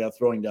certainly on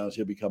throwing downs,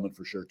 he'll be coming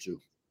for sure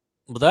too.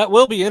 Well, that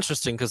will be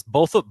interesting because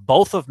both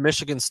of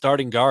Michigan's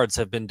starting guards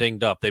have been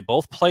dinged up. They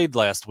both played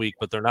last week,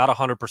 but they're not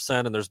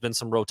 100%, and there's been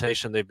some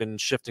rotation. They've been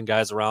shifting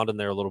guys around in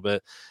there a little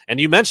bit.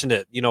 And you mentioned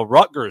it,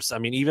 Rutgers. I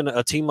mean, even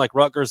a team like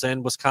Rutgers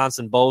and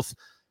Wisconsin both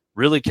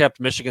really kept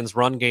Michigan's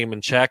run game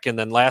in check. And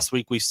then last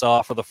week we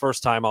saw, for the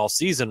first time all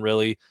season,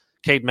 really,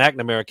 Cade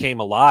McNamara came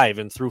alive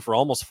and threw for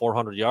almost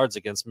 400 yards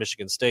against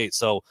Michigan State.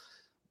 So,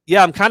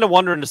 yeah, I'm kind of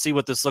wondering to see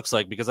what this looks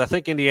like, because I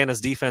think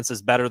Indiana's defense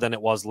is better than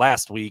it was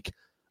last week.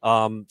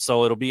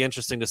 So it'll be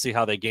interesting to see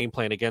how they game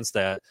plan against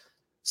that.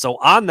 So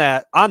on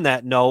that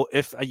note,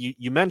 if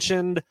you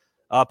mentioned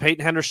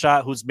Peyton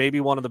Hendershot, who's maybe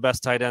one of the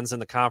best tight ends in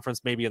the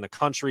conference, maybe in the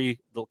country,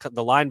 the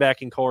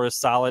linebacking core is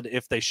solid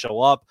if they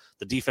show up.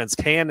 The defense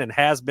can and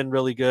has been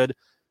really good.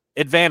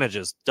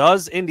 Advantages.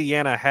 Does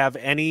Indiana have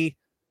any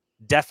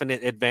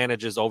definite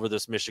advantages over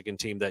this Michigan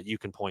team that you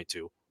can point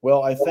to?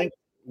 Well, I think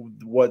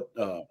where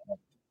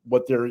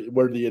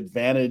the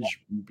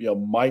advantage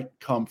might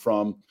come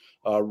from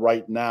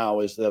right now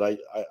is that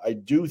I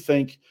do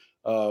think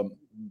Donaven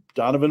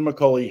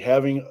McCulley,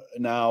 having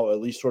now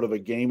at least sort of a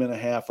game and a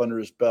half under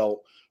his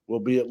belt, will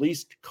be at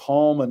least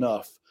calm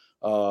enough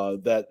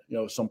that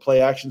some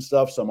play action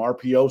stuff, some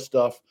RPO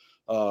stuff.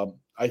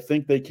 I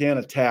think they can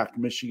attack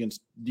Michigan's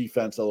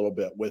defense a little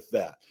bit with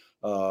that.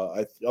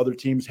 Other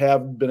teams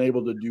have been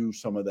able to do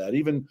some of that,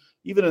 even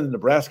in the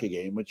Nebraska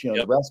game, which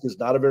Nebraska is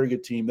not a very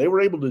good team. They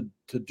were able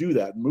to do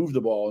that and move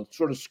the ball and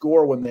sort of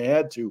score when they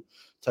had to,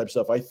 type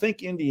stuff. I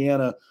think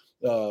Indiana,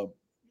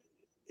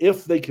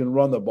 if they can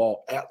run the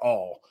ball at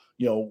all,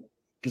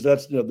 because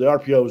that's the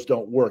RPOs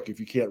don't work if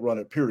you can't run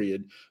it,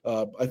 period.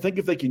 I think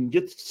if they can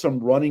get some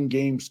running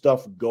game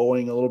stuff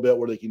going a little bit,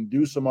 where they can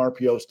do some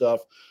RPO stuff,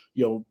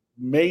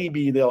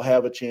 maybe they'll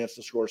have a chance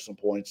to score some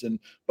points.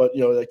 But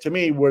to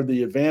me, where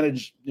the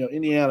advantage,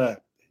 Indiana,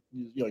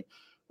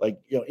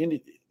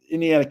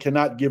 Indiana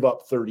cannot give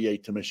up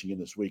 38 to Michigan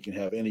this week and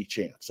have any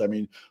chance. I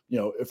mean,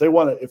 if they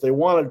want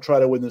to try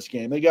to win this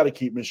game, they got to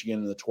keep Michigan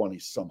in the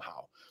 20s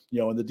somehow.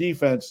 And the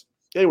defense,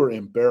 they were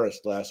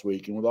embarrassed last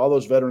week, and with all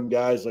those veteran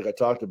guys, like I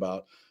talked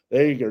about,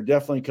 they are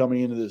definitely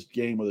coming into this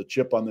game with a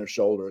chip on their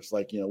shoulder. It's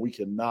like, we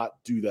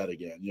cannot do that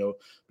again,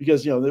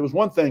 because there was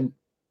one thing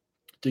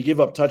to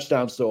give up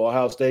touchdowns to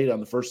Ohio State on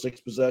the first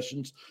 6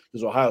 possessions,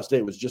 because Ohio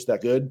State was just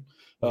that good.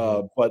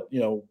 But,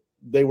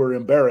 they were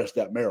embarrassed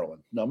at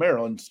Maryland. Now,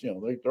 Maryland's,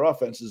 their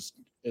offense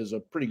is a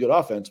pretty good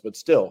offense, but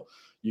still,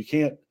 you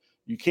can't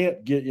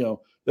get,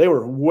 they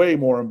were way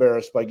more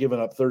embarrassed by giving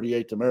up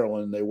 38 to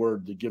Maryland than they were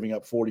giving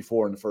up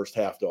 44 in the first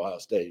half to Ohio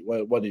State. Well,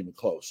 it wasn't even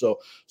close. So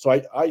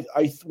I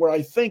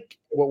think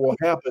what will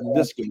happen in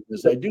this game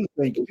is I do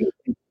think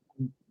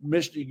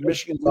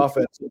Michigan's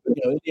offense,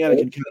 Indiana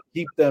can kind of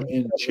keep them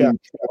in check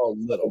a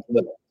little.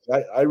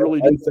 I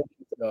really do think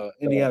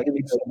Indiana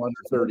keeps them under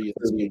 30 at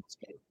this game.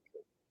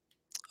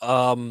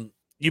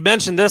 You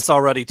mentioned this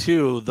already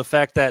too, the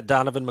fact that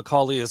Donaven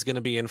McCulley is going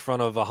to be in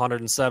front of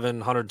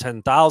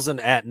 110,000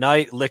 at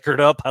night, liquored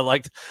up. I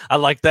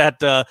like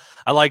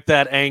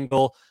that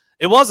angle.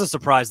 It was a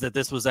surprise that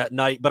this was at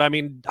night, but I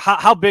mean,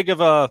 how big of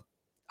a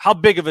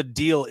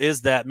deal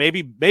is that?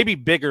 Maybe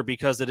bigger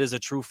because it is a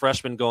true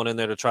freshman going in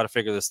there to try to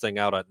figure this thing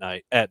out at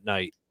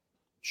night.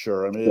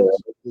 Sure. I mean,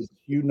 it's,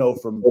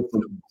 from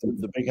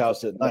the big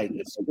house at night,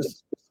 it's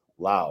just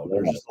loud.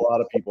 There's just a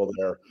lot of people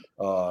there.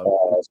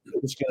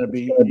 It's going to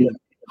be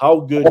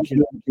how good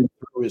can he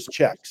through his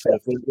checks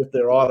if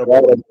they're audible.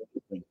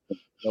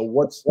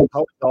 How is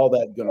all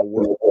that going to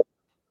work?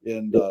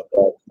 And I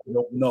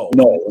don't know.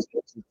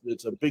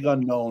 It's a big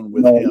unknown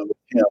with him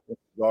in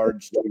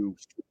regards to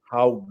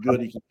how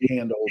good he can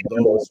handle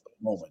those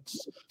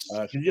moments.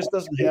 He just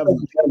doesn't have the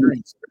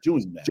experience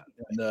doing that.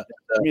 And to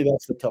me,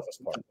 that's the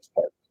toughest part.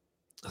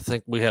 I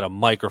think we had a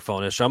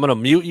microphone issue. I'm going to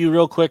mute you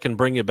real quick and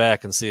bring you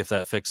back and see if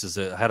that fixes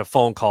it. I had a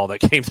phone call that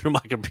came through my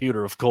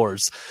computer, of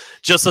course,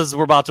 just as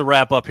we're about to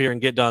wrap up here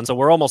and get done. So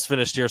we're almost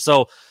finished here.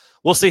 So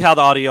we'll see how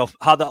the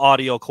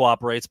audio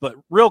cooperates. But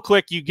real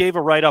quick, you gave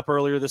a write-up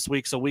earlier this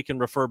week, so we can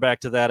refer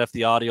back to that if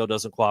the audio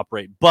doesn't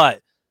cooperate.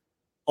 But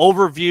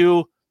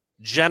overview,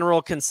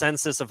 general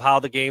consensus of how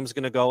the game's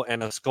going to go,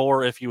 and a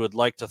score if you would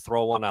like to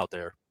throw one out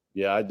there.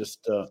 Yeah, I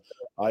just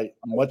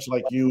much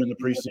like you in the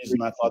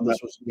preseason, I thought this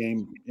was a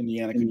game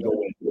Indiana could go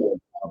win.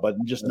 but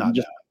just not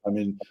now. I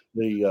mean,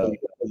 the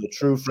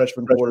true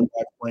freshman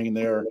quarterback playing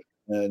there,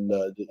 and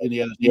the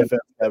Indiana's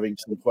defense having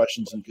some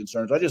questions and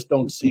concerns. I just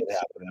don't see it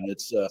happening.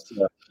 It's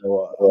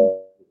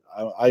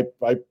I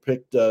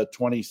picked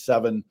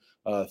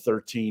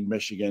 27-13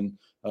 Michigan,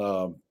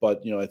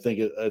 but I think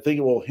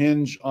it will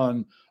hinge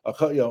on a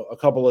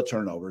couple of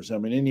turnovers. I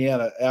mean,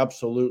 Indiana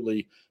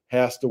absolutely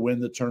has to win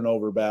the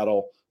turnover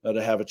battle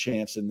to have a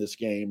chance in this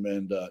game,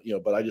 and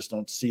but I just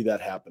don't see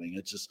that happening.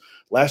 It's just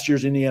last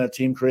year's Indiana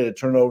team created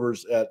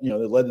turnovers they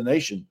led the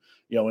nation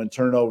in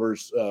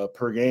turnovers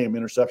per game,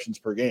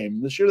 interceptions per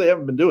game. This year they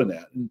haven't been doing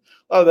that, and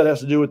a lot of that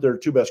has to do with their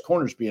two best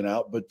corners being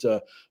out, but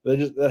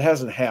that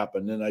hasn't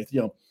happened.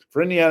 And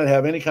for Indiana to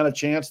have any kind of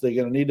chance, they're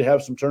going to need to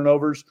have some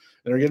turnovers,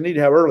 and they're going to need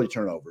to have early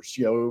turnovers,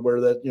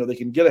 where they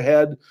can get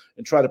ahead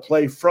and try to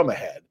play from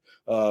ahead.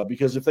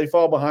 Because if they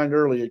fall behind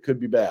early, it could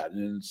be bad.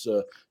 And it's,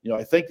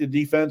 I think the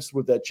defense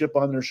with that chip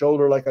on their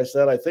shoulder, like I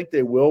said, I think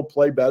they will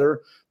play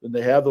better than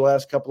they have the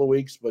last couple of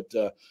weeks. But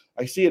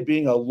I see it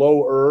being a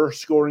lower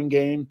scoring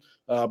game.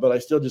 But I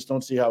still just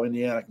don't see how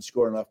Indiana can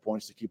score enough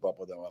points to keep up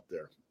with them up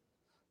there.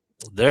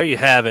 There you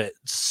have it.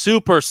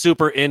 Super,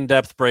 super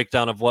in-depth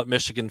breakdown of what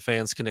Michigan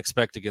fans can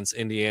expect against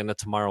Indiana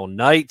tomorrow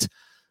night.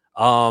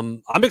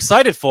 I'm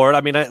excited for it.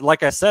 I mean,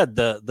 like I said,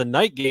 the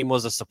night game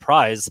was a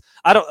surprise.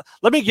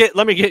 Let me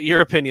get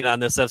your opinion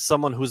on this as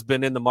someone who's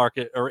been in the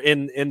market or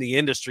in the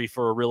industry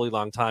for a really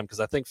long time,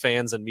 because I think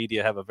fans and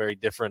media have a very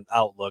different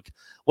outlook.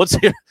 What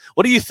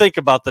do you think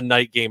about the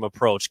night game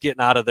approach,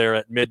 getting out of there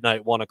at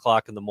midnight, 1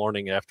 o'clock in the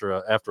morning after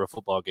a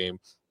football game?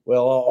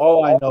 Well,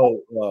 all I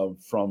know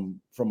from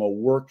a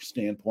work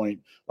standpoint,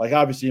 like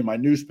obviously in my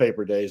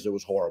newspaper days, it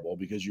was horrible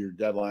because your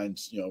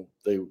deadlines,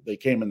 they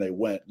came and they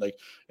went. Like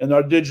in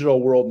our digital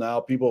world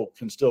now, people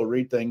can still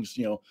read things,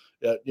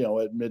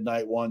 at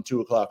midnight, 1,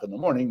 2 o'clock in the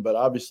morning. But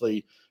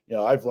obviously,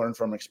 I've learned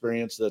from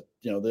experience that,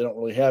 they don't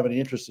really have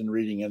any interest in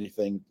reading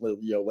anything,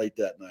 late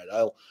that night.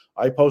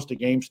 I post a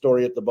game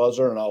story at the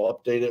buzzer and I'll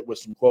update it with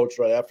some quotes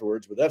right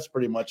afterwards, but that's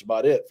pretty much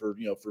about it for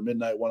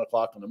midnight, 1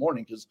 o'clock in the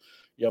morning. Cause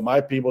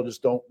my people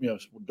just don't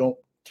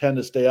tend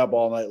to stay up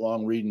all night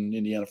long reading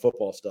Indiana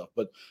football stuff,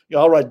 but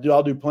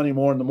I'll do plenty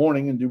more in the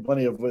morning and do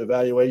plenty of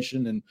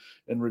evaluation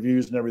and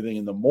reviews and everything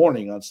in the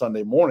morning on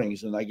Sunday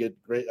mornings. And I get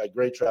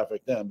great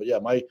traffic then, but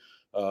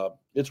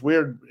it's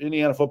weird.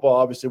 Indiana football,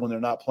 obviously, when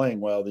they're not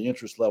playing well, the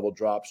interest level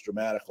drops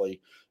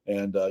dramatically.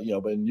 And, but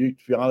to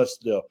be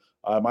honest,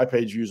 my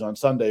page views on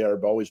Sunday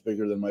are always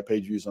bigger than my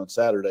page views on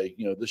Saturday,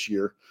 this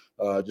year,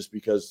 just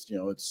because,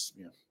 it's,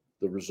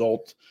 the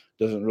result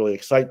doesn't really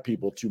excite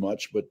people too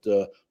much, but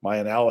my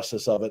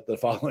analysis of it the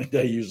following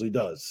day usually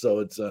does. So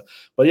it's,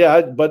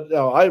 I've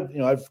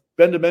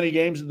been to many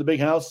games at the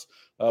Big House,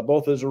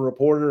 both as a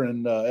reporter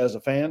and as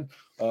a fan.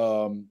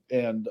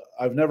 And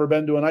I've never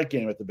been to a night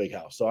game at the Big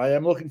House. So I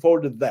am looking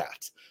forward to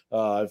that.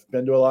 I've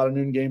been to a lot of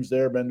noon games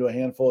there, been to a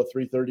handful of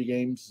 3:30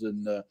 games.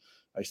 And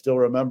I still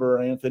remember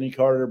Anthony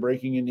Carter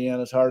breaking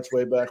Indiana's hearts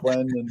way back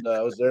when. And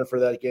I was there for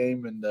that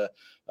game. And it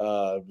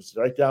was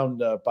right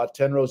down about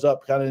 10 rows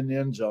up, kind of in the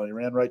end zone. He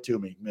ran right to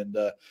me. And,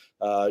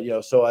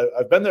 so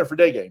I've been there for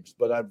day games,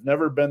 but I've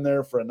never been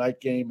there for a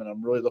night game. And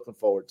I'm really looking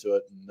forward to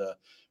it. And of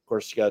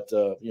course, you got,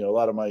 a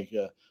lot of my,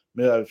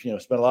 I've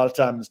spent a lot of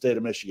time in the state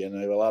of Michigan.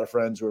 I have a lot of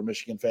friends who are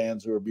Michigan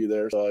fans who will be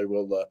there. So I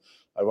will.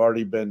 I've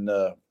already been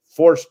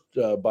forced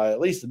by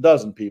at least a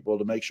dozen people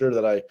to make sure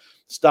that I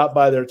stop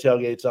by their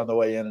tailgates on the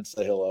way in and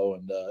say hello,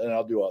 and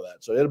I'll do all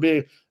that. So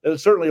it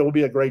certainly will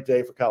be a great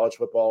day for college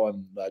football,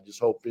 and I just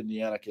hope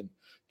Indiana can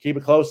keep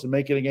it close and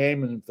make it a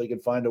game. And if they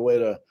can find a way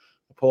to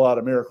pull out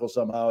a miracle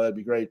somehow, that'd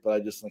be great. But I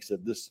just, like I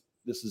said, this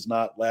is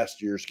not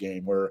last year's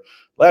game, where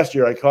last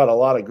year I caught a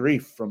lot of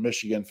grief from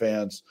Michigan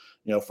fans,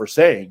 for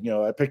saying,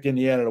 I picked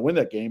Indiana to win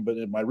that game. But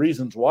my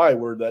reasons why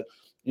were that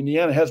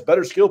Indiana has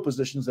better skill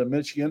positions than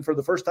Michigan for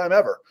the first time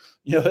ever.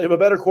 They have a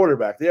better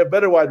quarterback. They have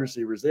better wide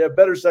receivers. They have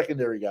better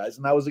secondary guys.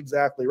 And I was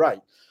exactly right.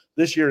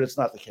 This year, it's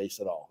not the case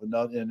at all. And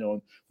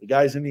the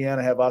guys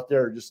Indiana have out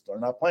there are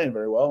not playing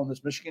very well. And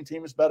this Michigan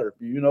team is better.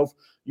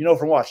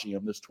 From watching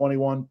them, this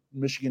 21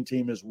 Michigan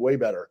team is way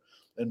better.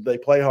 And they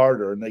play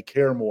harder and they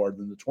care more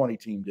than the 20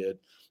 team did.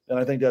 And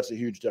I think that's a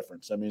huge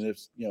difference. I mean,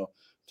 it's,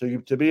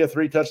 to be a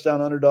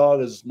 3-touchdown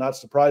underdog is not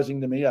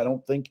surprising to me. I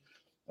don't think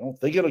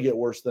it'll get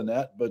worse than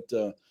that, but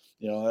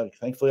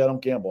thankfully I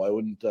don't gamble. I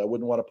wouldn't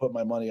want to put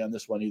my money on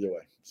this one either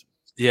way.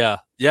 Yeah.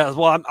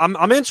 Well,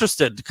 I'm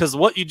interested because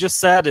what you just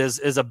said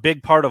is a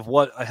big part of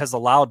what has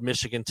allowed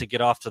Michigan to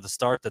get off to the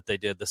start that they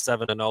did, the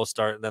 7-0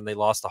 start, and then they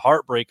lost a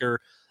heartbreaker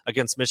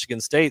against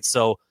Michigan State.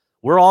 So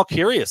we're all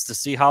curious to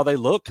see how they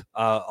look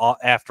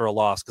after a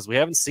loss, because we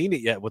haven't seen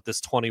it yet with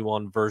this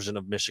 21 version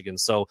of Michigan.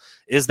 So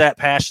is that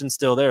passion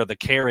still there? The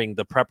caring,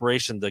 the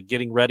preparation, the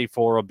getting ready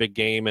for a big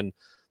game, and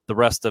the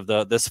rest of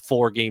this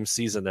 4-game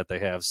season that they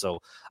have. So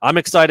I'm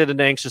excited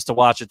and anxious to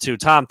watch it too.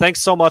 Tom,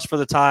 thanks so much for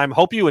the time.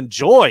 Hope you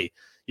enjoy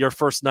your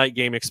first night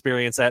game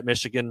experience at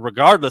Michigan,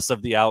 regardless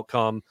of the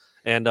outcome.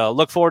 And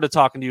look forward to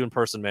talking to you in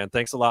person, man.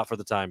 Thanks a lot for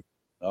the time.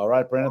 All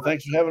right, Brandon.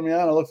 Thanks for having me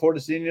on. I look forward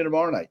to seeing you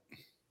tomorrow night.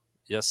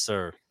 Yes,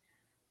 sir.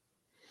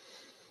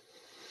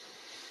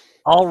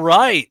 All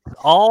right.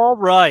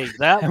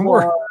 That And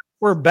was,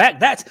 we're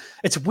back.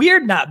 It's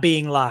weird not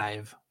being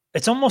live.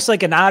 It's almost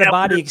like an out of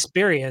body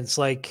experience.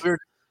 Like we're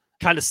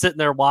kind of sitting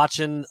there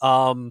watching.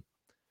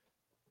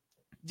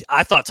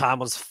 I thought Tom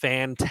was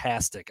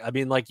fantastic. I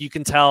mean, like, you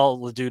can tell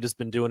the dude has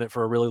been doing it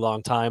for a really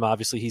long time.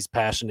 Obviously, he's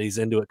passionate. He's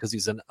into it because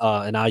he's an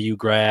IU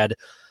grad.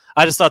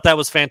 I just thought that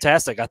was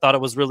fantastic. I thought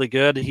it was really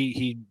good.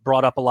 He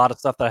brought up a lot of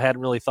stuff that I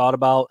hadn't really thought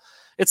about.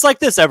 It's like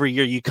this every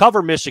year. You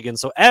cover Michigan,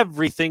 so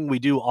everything we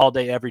do all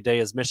day, every day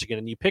is Michigan,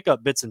 and you pick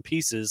up bits and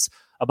pieces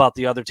about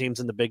the other teams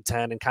in the Big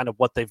Ten and kind of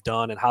what they've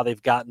done and how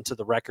they've gotten to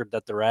the record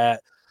that they're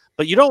at.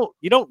 But you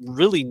don't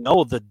really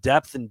know the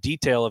depth and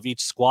detail of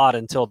each squad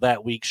until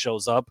that week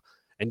shows up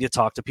and you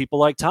talk to people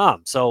like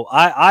Tom. So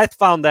I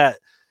found that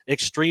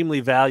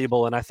extremely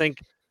valuable, and I think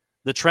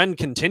the trend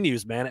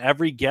continues, man.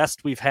 Every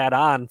guest we've had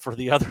on for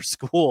the other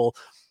school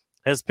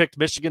has picked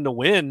Michigan to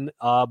win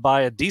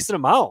by a decent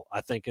amount,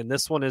 I think. And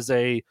this one is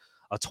a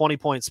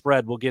 20-point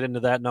spread. We'll get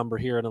into that number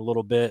here in a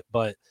little bit,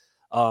 but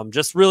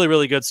just really,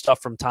 really good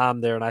stuff from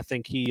Tom there. And I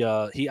think he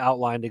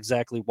outlined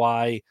exactly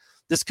why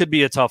this could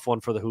be a tough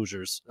one for the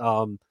Hoosiers.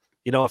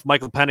 If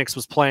Michael Penix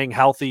was playing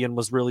healthy and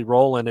was really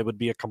rolling, it would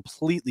be a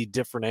completely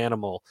different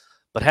animal.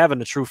 But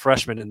having a true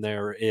freshman in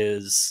there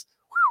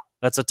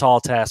that's a tall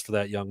task for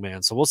that young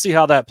man. So we'll see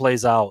how that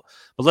plays out.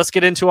 But let's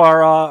get into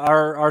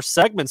our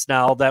segments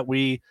now that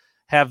we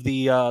have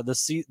the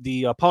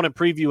opponent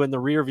preview and the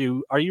rear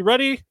view. Are you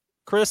ready,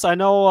 Chris? I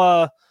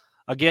know,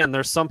 again,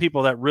 there's some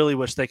people that really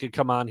wish they could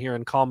come on here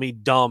and call me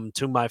dumb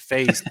to my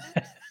face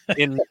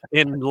in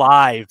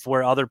live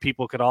where other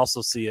people could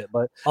also see it.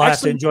 But I'll have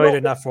to enjoy it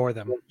enough for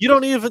them. You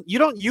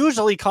don't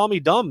usually call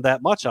me dumb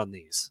that much on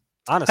these.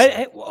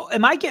 Honestly,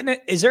 am I getting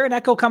it? Is there an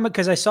echo coming?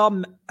 Because I saw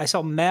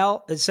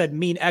Mel. It said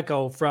mean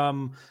echo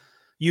from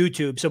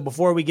YouTube. So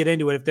before we get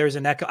into it, if there's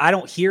an echo, I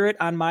don't hear it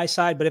on my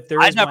side. But if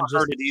there is, I never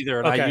heard it either,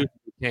 and I usually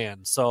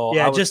can. So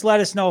yeah, just let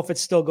us know if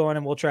it's still going,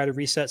 and we'll try to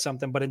reset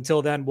something. But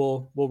until then,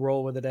 we'll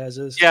roll with it as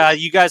is. Yeah,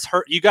 you guys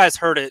heard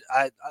it.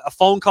 A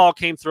phone call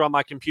came through on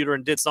my computer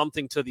and did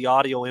something to the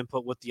audio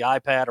input with the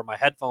iPad or my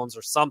headphones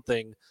or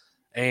something.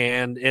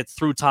 And it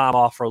threw Tom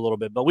off for a little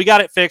bit, but we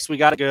got it fixed. We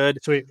got it good.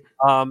 Sweet.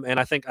 And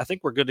I think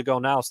we're good to go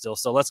now still.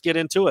 So let's get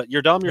into it.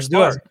 You're dumb. You're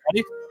smart.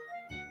 Ready?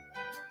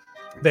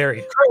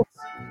 Very.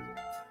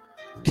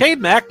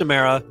 Cade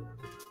McNamara,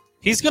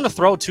 he's going to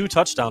throw 2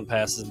 touchdown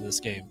passes in this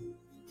game.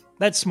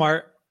 That's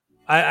smart.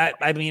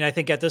 I mean, I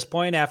think at this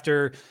point,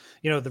 after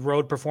the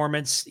road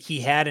performance he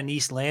had in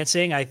East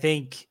Lansing, I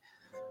think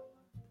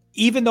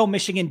even though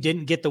Michigan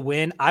didn't get the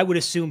win, I would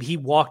assume he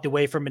walked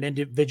away from an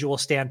individual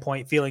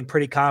standpoint feeling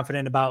pretty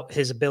confident about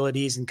his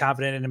abilities and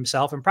confident in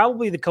himself. And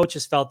probably the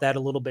coaches felt that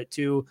a little bit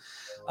too.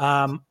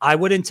 I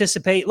would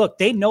anticipate, look,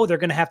 they know they're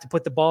going to have to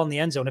put the ball in the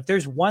end zone. If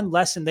there's one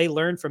lesson they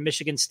learned from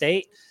Michigan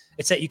State,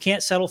 it's that you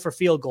can't settle for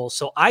field goals.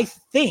 So I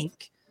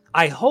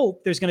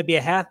hope there's going to be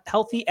a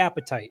healthy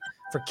appetite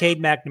for Cade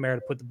McNamara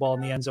to put the ball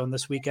in the end zone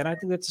this weekend. I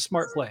think that's a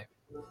smart play.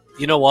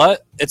 You know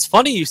what? It's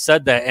funny you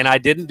said that, and I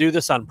didn't do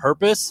this on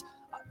purpose.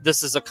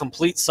 This is a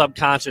complete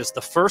subconscious.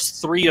 The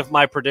first 3 of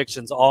my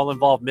predictions all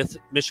involve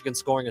Michigan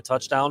scoring a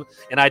touchdown,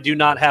 and I do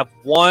not have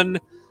one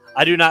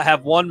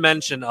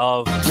mention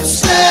of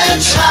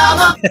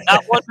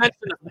not one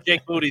mention of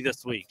Jake Booty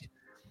this week.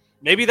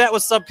 Maybe that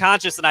was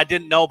subconscious and I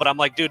didn't know, but I'm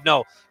like, dude,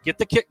 no, get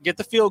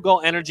the field goal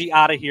energy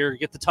out of here,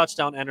 get the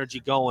touchdown energy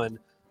going.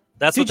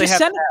 That's what they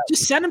have.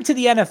 Just send him to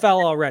the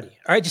NFL already.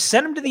 All right, just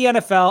send him to the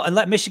NFL and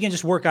let Michigan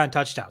just work on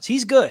touchdowns.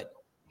 He's good.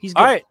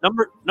 All right,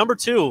 number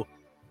 2.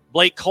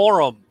 Blake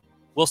Corum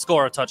will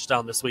score a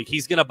touchdown this week.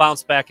 He's going to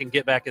bounce back and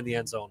get back in the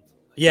end zone.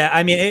 Yeah,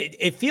 I mean,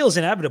 it feels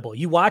inevitable.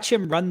 You watch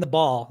him run the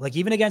ball, like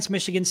even against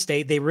Michigan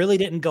State, they really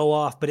didn't go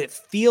off, but it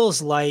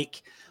feels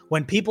like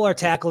when people are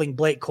tackling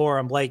Blake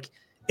Corum, like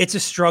it's a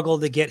struggle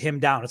to get him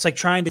down. It's like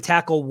trying to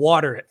tackle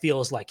water, it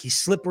feels like. He's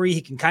slippery.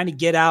 He can kind of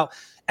get out.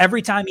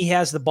 Every time he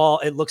has the ball,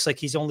 it looks like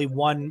he's only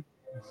one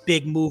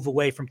big move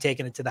away from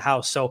taking it to the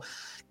house. So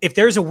if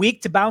there's a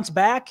week to bounce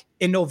back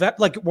in November,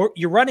 like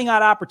you're running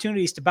out of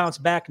opportunities to bounce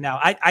back now.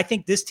 I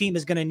think this team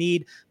is going to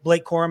need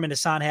Blake Corum and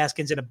Hassan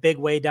Haskins in a big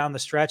way down the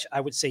stretch.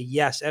 I would say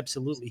yes,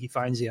 absolutely. He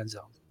finds the end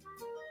zone.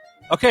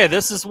 Okay,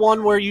 this is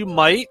one where you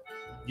might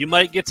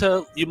get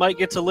to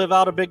live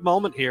out a big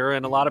moment here,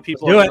 and a lot of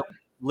people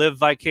live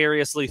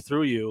vicariously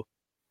through you.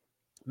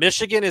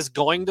 Michigan is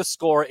going to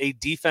score a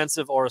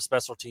defensive or a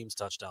special teams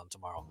touchdown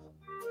tomorrow.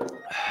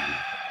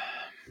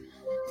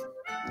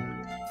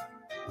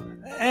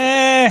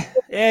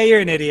 You're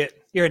an idiot.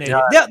 You're an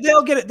idiot.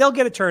 They'll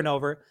get a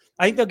turnover.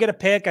 I think they'll get a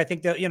pick. I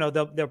think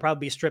they'll probably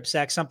be strip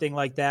sack, something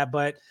like that.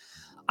 But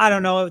I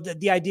don't know,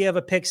 the idea of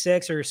a pick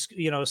 6 or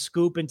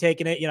scoop and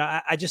taking it.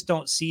 I just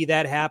don't see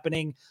that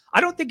happening.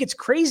 I don't think it's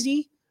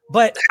crazy,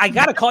 but I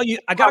gotta call you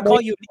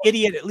an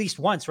idiot at least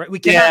once, right? We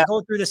cannot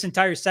go through this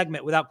entire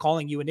segment without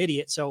calling you an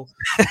idiot. So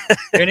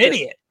you're an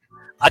idiot.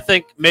 I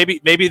think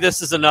maybe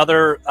this is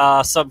another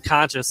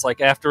subconscious.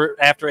 Like after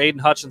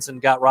Aiden Hutchinson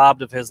got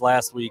robbed of his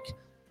last week,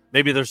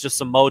 maybe there's just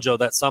some mojo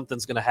that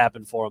something's going to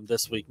happen for him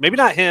this week. Maybe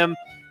not him.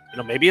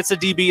 maybe it's a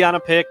DB on a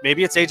pick.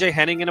 Maybe it's AJ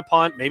Henning in a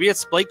punt. Maybe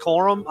it's Blake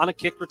Corum on a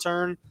kick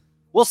return.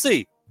 We'll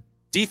see.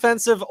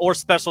 Defensive or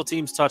special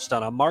teams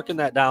touchdown. I'm marking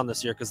that down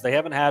this year because they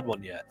haven't had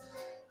one yet.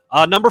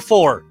 Number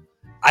 4,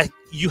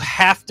 you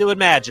have to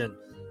imagine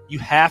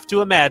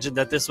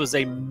that this was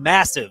a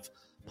massive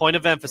point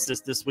of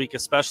emphasis this week,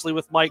 especially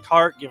with Mike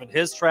Hart, given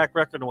his track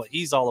record and what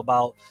he's all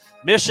about.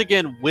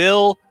 Michigan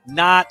will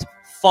not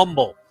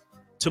fumble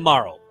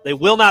tomorrow. They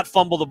will not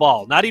fumble the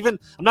ball. I'm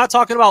not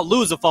talking about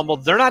lose a fumble.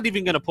 They're not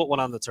even going to put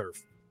one on the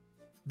turf.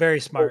 Very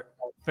smart.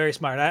 Very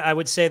smart. I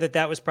would say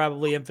that was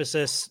probably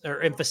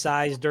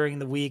emphasized during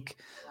the week.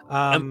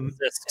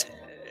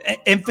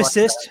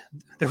 Emphasis.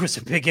 There was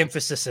a big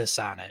emphasis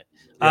on it.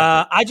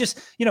 Yeah. I just,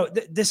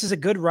 this is a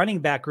good running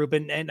back group.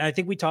 And I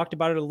think we talked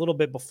about it a little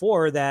bit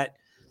before that.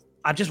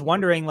 I'm just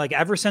wondering, like,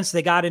 ever since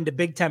they got into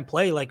Big Ten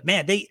play, like,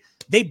 man,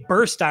 they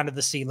burst onto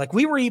the scene. Like,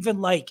 we were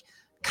even like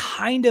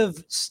kind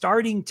of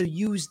starting to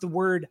use the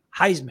word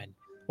Heisman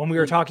when we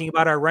were talking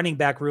about our running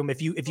back room.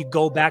 If you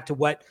go back to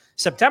what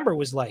September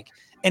was like,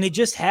 and it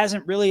just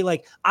hasn't really,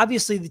 like,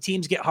 obviously the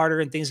teams get harder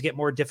and things get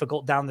more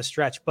difficult down the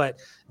stretch, but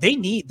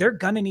they're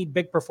going to need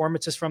big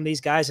performances from these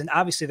guys. And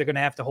obviously they're going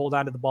to have to hold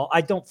on to the ball. I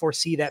don't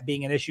foresee that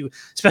being an issue,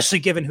 especially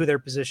given who their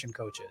position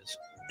coach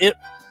is.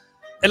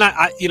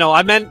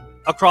 I meant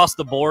across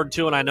the board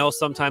too. And I know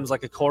sometimes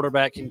like a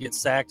quarterback can get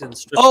sacked and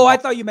stripped. Oh, I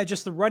thought you meant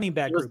just the running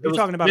back group. You're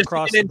talking about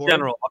across the board. In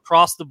general,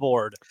 across the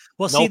board.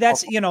 Well, see,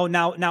 that's,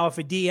 now if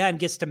a DN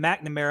gets to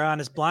McNamara on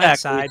his blind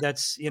side,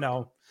 that's,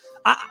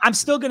 I'm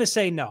still going to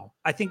say no.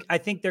 I think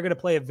they're going to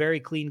play a very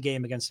clean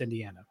game against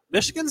Indiana.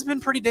 Michigan's been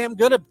pretty damn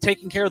good at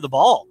taking care of the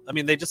ball. I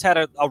mean, they just had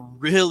a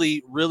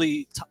really,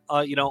 really,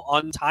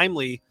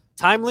 untimely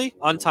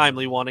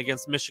one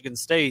against Michigan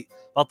State,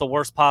 about the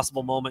worst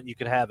possible moment you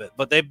could have it.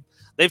 But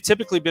they've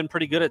typically been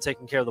pretty good at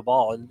taking care of the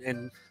ball,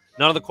 and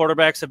none of the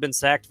quarterbacks have been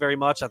sacked very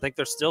much. I think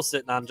they're still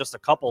sitting on just a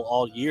couple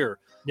all year.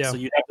 Yeah. So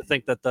you'd have to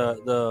think that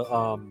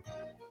the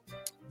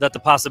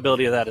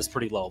possibility of that is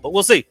pretty low. But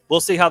we'll see. We'll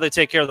see how they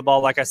take care of the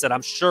ball. Like I said,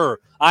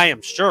 I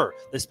am sure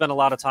they spent a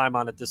lot of time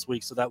on it this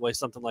week, so that way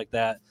something like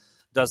that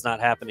does not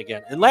happen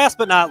again. And last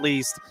but not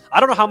least, I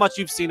don't know how much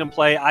you've seen him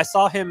play. I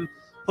saw him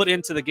put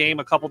into the game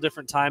a couple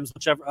different times,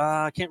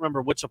 I can't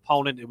remember which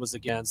opponent it was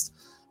against.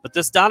 But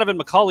this Donaven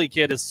McCulley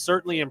kid is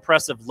certainly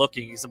impressive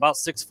looking. He's about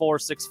 6'4",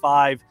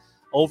 6'5",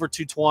 over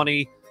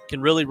 220,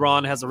 can really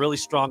run, has a really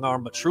strong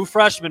arm. But true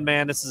freshman,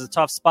 man, this is a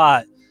tough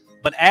spot.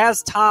 But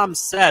as Tom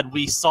said,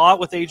 we saw it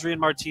with Adrian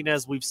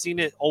Martinez. We've seen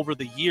it over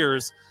the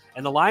years.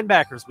 And the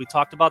linebackers, we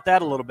talked about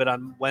that a little bit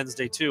on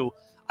Wednesday too.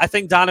 I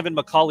think Donaven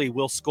McCulley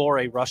will score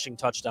a rushing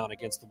touchdown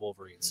against the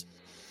Wolverines.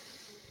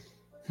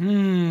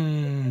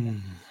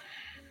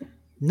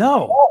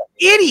 No.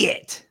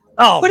 Idiot.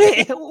 Oh, what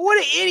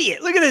an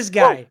idiot. Look at this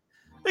guy.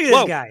 Look at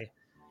this guy.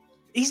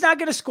 He's not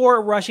going to score a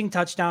rushing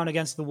touchdown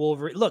against the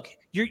Wolverines. Look,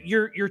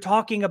 you're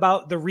talking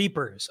about the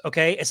Reapers,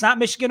 okay? It's not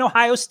Michigan,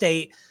 Ohio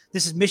State.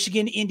 This is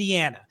Michigan,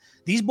 Indiana.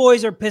 These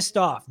boys are pissed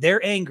off.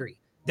 They're angry.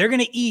 They're going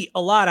to eat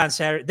a lot on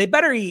Saturday. They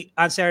better eat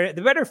on Saturday.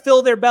 They better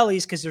fill their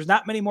bellies because there's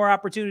not many more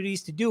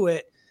opportunities to do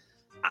it.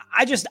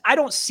 I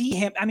don't see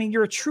him. I mean,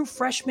 you're a true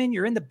freshman.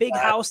 You're in the big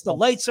house. The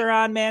lights are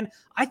on, man.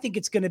 I think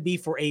it's going to be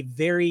for a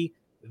very,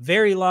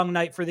 very long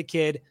night for the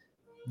kid.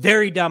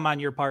 Very dumb on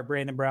your part,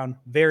 Brandon Brown.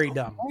 Very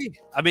dumb.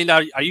 I mean,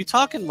 are you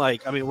talking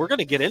like, I mean, we're going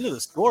to get into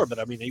the score, but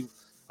I mean,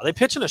 are they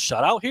pitching a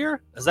shutout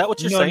here? Is that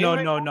what you're saying? No.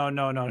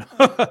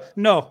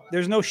 No,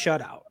 there's no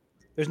shutout.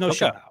 There's no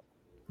shutout.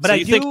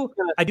 But so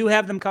I do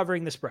have them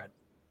covering the spread.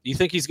 You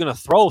think he's going to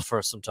throw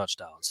for some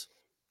touchdowns?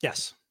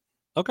 Yes.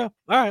 Okay. All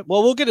right.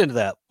 Well, we'll get into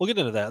that.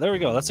 There we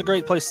go. That's a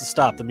great place to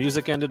stop. The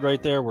music ended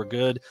right there. We're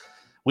good.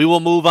 We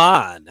will move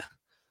on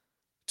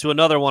to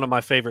another one of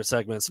my favorite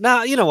segments.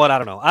 Now, you know what? I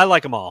don't know. I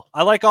like them all.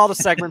 I like all the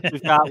segments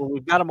we've got.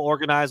 We've got them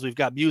organized. We've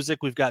got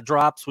music. We've got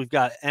drops. We've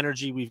got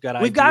energy. We've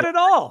got it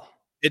all.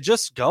 It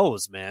just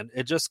goes, man.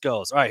 It just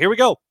goes. All right, here we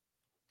go.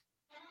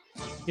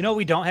 You know what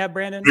we don't have,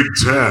 Brandon? Big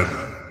Ten,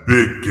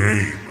 big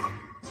game.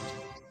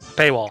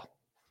 Paywall.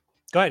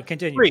 Go ahead,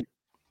 continue. Free.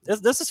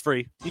 This is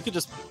free. You could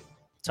just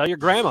tell your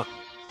grandma.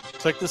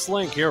 Click this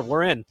link here.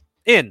 We're in.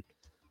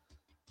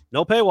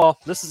 No paywall.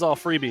 This is all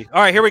freebie.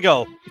 All right, here we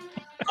go.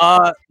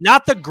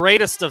 Not the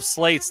greatest of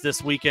slates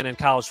this weekend in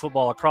college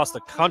football across the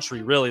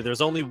country, really.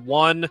 There's only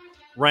one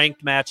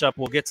ranked matchup.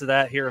 We'll get to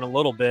that here in a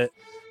little bit.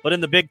 But in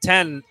the Big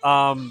Ten,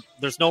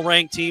 there's no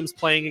ranked teams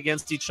playing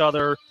against each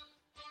other.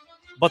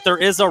 But there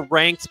is a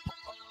ranked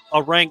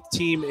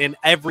team in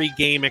every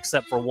game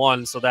except for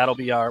one. So that'll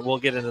be we'll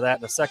get into that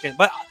in a second.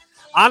 But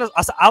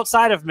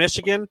outside of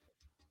Michigan,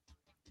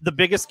 the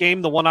biggest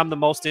game, the one I'm the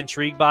most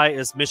intrigued by,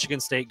 is Michigan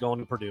State going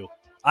to Purdue.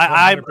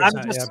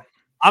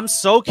 I'm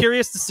so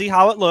curious to see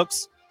how it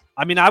looks.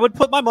 I mean, I would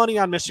put my money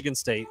on Michigan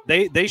State.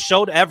 They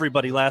showed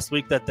everybody last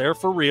week that they're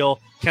for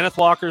real. Kenneth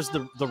Walker's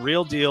the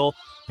real deal.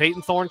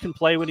 Peyton Thorne can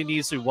play when he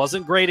needs to. He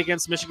wasn't great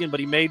against Michigan,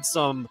 but he made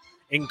some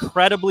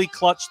incredibly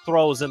clutch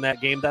throws in that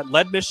game that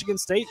led Michigan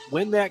State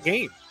win that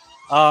game.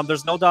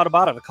 There's no doubt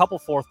about it. A couple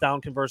fourth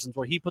down conversions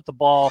where he put the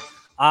ball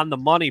on the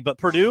money. But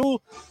Purdue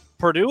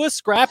Purdue is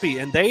scrappy,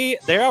 and they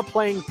are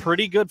playing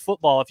pretty good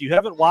football. If you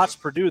haven't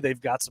watched Purdue,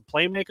 they've got some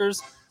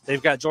playmakers.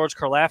 They've got George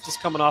Karlaftis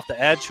coming off the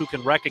edge who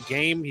can wreck a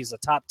game. He's a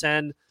top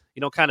 10,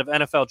 kind of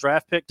NFL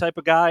draft pick type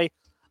of guy.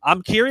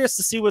 I'm curious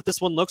to see what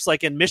this one looks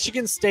like. In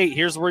Michigan State,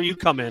 here's where you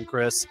come in,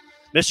 Chris.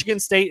 Michigan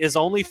State is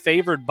only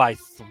favored by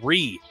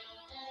 3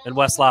 in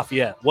West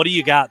Lafayette. What do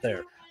you got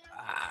there?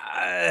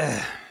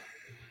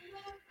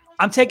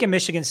 I'm taking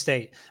Michigan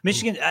State.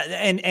 Michigan,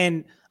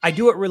 and I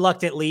do it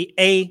reluctantly.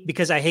 A,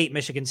 because I hate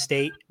Michigan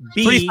State.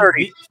 B,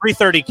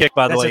 3:30 kick,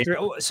 by the way.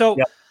 So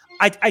yep.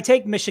 I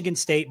take Michigan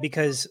State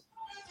because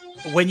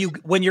when you're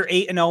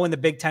 8-0 in the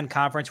Big Ten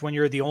Conference, when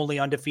you're the only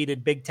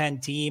undefeated Big Ten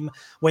team,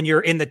 when you're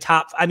in the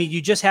top,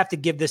 you just have to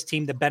give this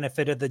team the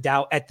benefit of the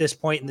doubt at this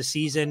point in the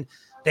season.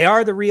 They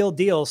are the real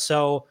deal.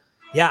 So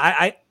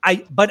yeah,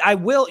 but I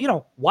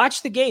will,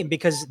 watch the game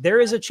because there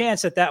is a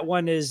chance that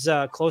one is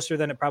closer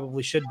than it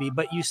probably should be.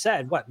 But you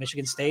said what?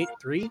 Michigan State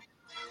 3?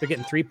 They're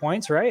getting 3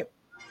 points, right?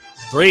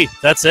 3.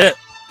 That's it.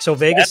 So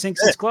Vegas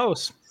thinks it's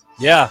close.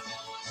 Yeah.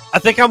 I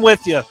think I'm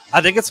with you.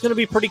 I think it's going to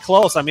be pretty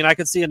close. I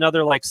could see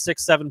another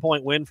 6-7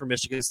 point win for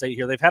Michigan State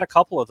here. They've had a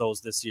couple of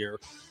those this year.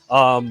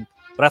 But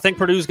I think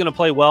Purdue's going to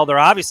play well. They're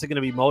obviously going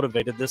to be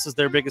motivated. This is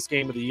their biggest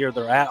game of the year.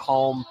 They're at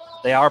home.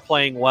 They are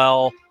playing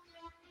well.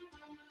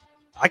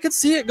 I could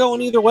see it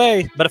going either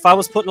way, but if I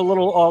was putting a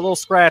little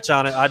scratch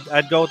on it,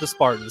 I'd go with the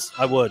Spartans.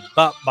 I would,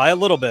 but by a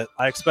little bit.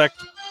 I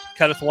expect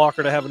Kenneth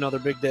Walker to have another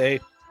big day.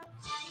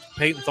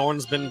 Peyton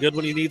Thorne's been good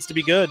when he needs to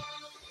be good,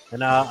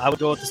 and I would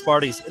go with the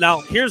Sparties.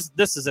 Now,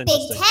 this is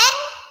interesting. Big Ten,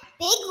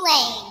 big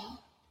lame.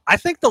 I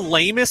think the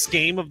lamest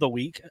game of the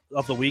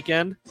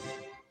weekend.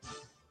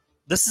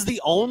 This is the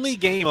only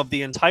game of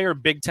the entire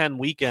Big Ten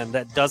weekend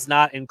that does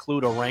not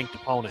include a ranked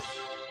opponent.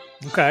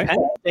 Okay,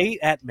 Penn State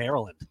at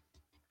Maryland.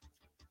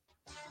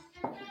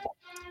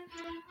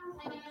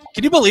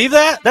 Can you believe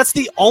that? That's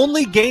the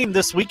only game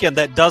this weekend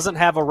that doesn't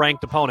have a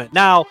ranked opponent.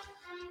 Now,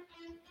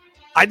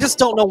 I just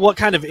don't know what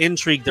kind of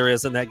intrigue there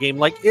is in that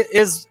game.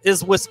 Is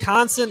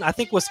Wisconsin? I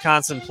think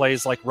Wisconsin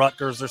plays like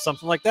Rutgers or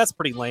something like that's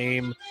pretty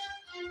lame.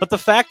 But the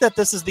fact that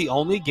this is the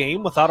only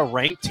game without a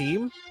ranked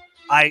team,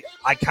 I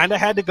kind of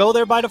had to go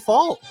there by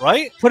default,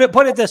 right? Put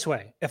it this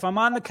way: if I'm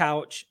on the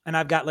couch and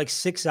I've got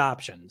 6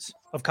 options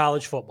of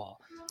college football,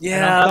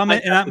 yeah,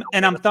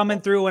 and I'm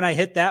thumbing through and I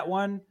hit that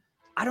one.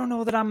 I don't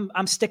know that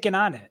I'm sticking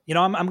on it.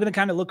 I'm going to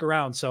kind of look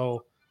around.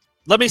 So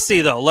let me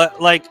see though.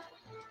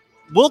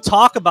 We'll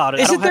talk about it.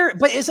 Wasn't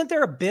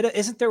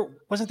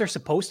there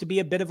supposed to be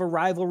a bit of a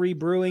rivalry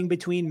brewing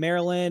between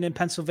Maryland and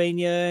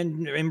Pennsylvania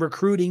and in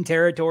recruiting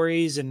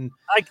territories? And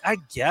I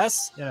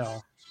guess,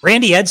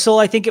 Randy Edsall,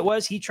 I think it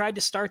was, he tried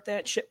to start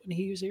that shit when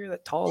he was here,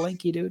 that tall,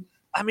 lanky dude.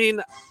 I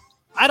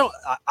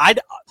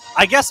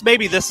guess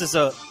maybe this is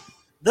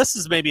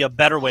maybe a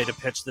better way to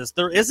pitch this.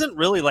 There isn't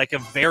really a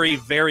very,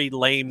 very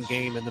lame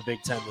game in the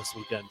Big Ten this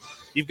weekend.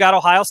 You've got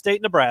Ohio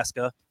State,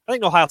 Nebraska. I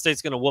think Ohio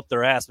State's going to whoop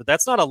their ass, but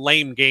that's not a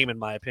lame game in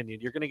my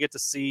opinion. You're going to get to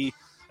see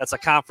that's a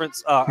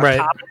conference right. a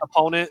common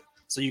opponent,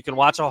 so you can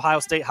watch Ohio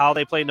State, how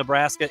they play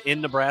Nebraska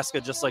in Nebraska,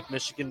 just like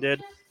Michigan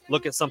did.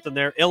 Look at something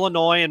there.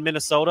 Illinois and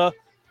Minnesota.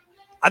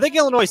 I think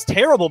Illinois is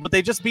terrible, but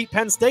they just beat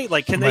Penn State.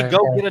 Can they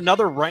go get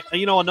another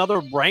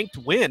ranked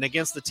win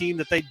against the team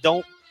that they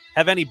don't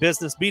have any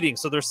business beating?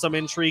 So there's some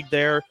intrigue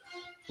there.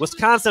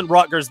 Wisconsin,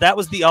 Rutgers, that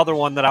was the other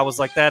one that I was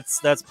like,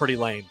 that's pretty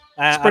lame.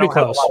 It's pretty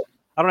close.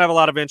 I don't have a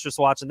lot of interest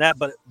watching that,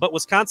 but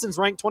Wisconsin's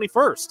ranked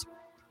 21st.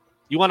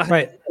 You want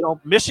to,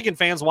 Michigan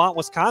fans want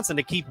Wisconsin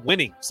to keep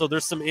winning. So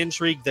there's some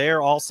intrigue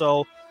there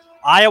also.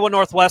 Iowa,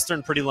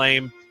 Northwestern, pretty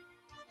lame.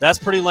 That's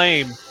pretty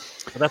lame.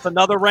 But that's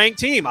another ranked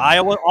team.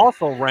 Iowa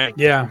also ranked.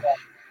 Yeah.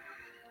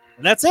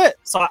 And that's it.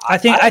 So I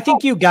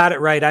think you got it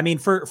right.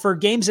 For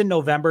games in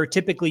November,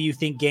 typically you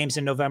think games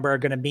in November are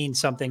going to mean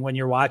something when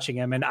you're watching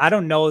them. And I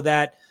don't know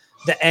that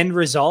the end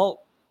result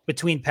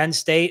between Penn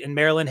State and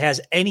Maryland has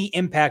any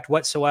impact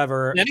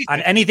whatsoever on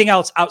anything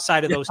else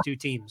outside of those two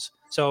teams.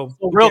 So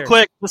real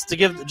quick,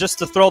 just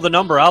to throw the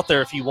number out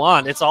there if you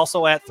want, it's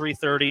also at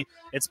 3:30.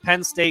 It's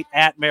Penn State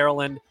at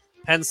Maryland.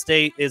 Penn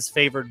State is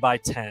favored by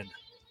 10.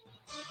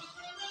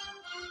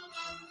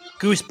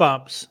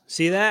 Goosebumps.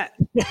 See that?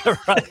 Yeah,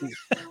 right.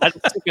 I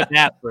just took a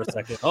nap for a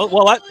second. Oh,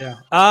 well, what? Yeah.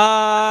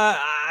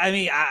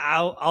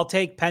 I'll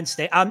take Penn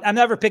State. I'm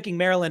never picking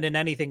Maryland in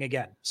anything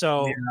again.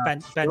 So yeah.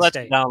 Penn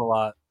State down a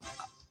lot.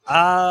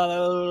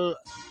 I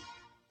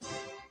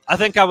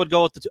think I would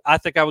go with the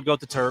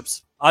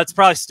Terps. It's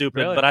probably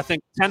stupid, but I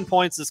think 10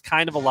 points is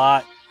kind of a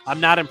lot. I'm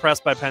not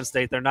impressed by Penn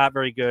State. They're not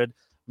very good.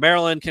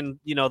 Maryland can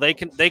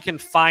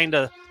find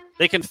a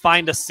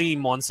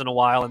seam once in a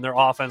while, and their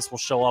offense will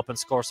show up and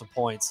score some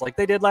points like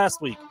they did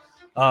last week.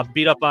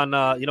 Beat up on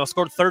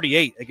scored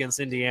 38 against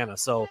Indiana.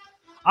 So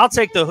I'll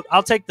take the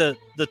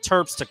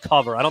Terps to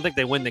cover. I don't think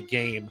they win the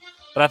game,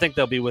 but I think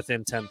they'll be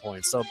within 10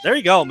 points. So there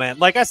you go, man.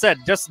 Like I said,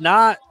 just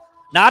not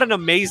an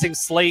amazing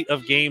slate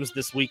of games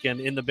this weekend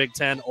in the Big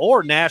Ten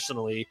or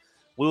nationally.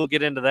 We will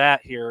get into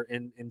that here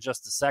in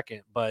just a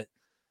second. But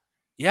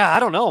Yeah,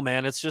 I don't know,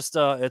 man. It's just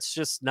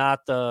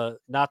not the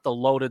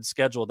loaded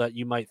schedule that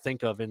you might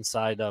think of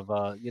inside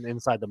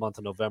the month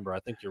of November. I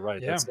think you're right.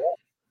 Yeah. That's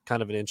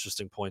kind of an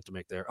interesting point to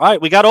make there. All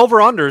right, we got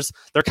over-unders.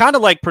 They're kind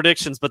of like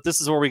predictions, but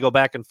this is where we go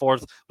back and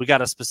forth. We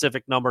got a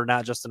specific number,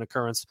 not just an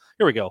occurrence.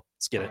 Here we go.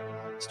 Let's get it.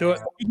 Let's do it.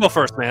 You go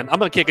first, man. I'm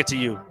going to kick it to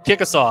you.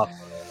 Kick us off.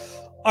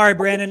 All right,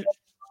 Brandon.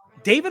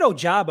 David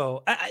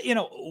Ojabo,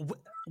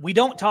 we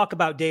don't talk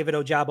about David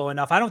Ojabo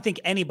enough. I don't think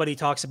anybody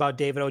talks about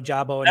David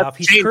Ojabo enough.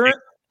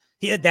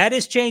 That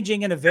is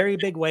changing in a very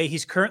big way.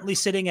 He's currently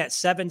sitting at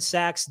 7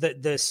 sacks.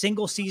 The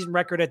single season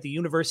record at the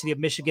University of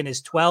Michigan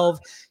is 12.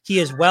 He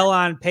is well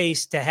on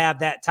pace to have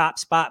that top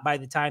spot by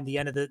the time the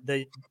end of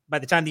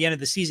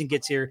the season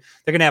gets here.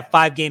 They're going to have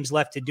 5 games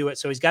left to do it,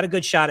 so he's got a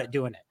good shot at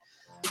doing it.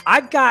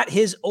 I've got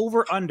his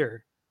over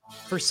under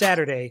for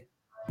Saturday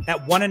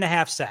at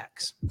 1.5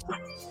 sacks.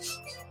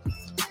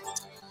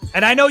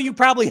 And I know you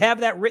probably have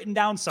that written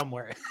down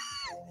somewhere.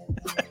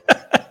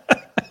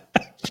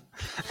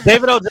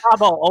 David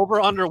Ojabo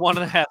over under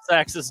 1.5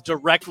 sacks is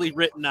directly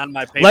written on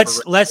my paper.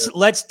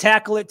 Let's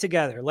tackle it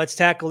together.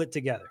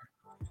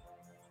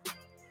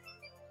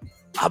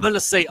 I'm gonna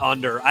say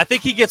under. I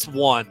think he gets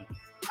 1.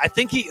 I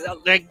think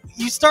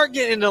you start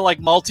getting into like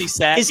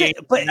multi-sack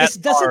games.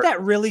 Doesn't that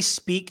really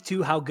speak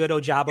to how good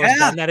Ojabo's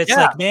done? That it's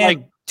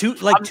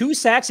 2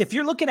 sacks. If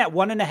you're looking at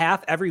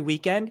 1.5 every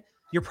weekend,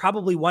 you're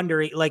probably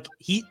wondering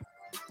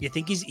you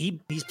think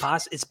it's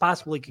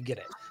possible he could get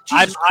it.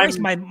 Jesus Christ,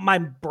 my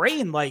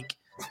brain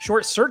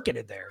short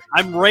circuited there.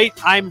 I'm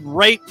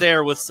right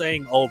there with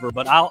saying over,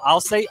 but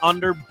I'll say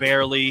under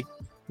barely.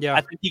 Yeah,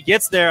 I think he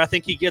gets there. I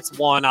think he gets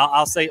 1.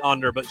 I'll say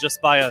under, but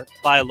just by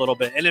a little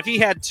bit. And if he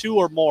had 2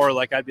 or more,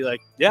 I'd be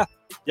like, yeah,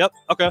 yep,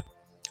 okay.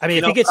 I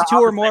mean, if he gets 2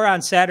 or more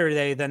on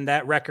Saturday, then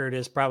that record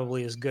is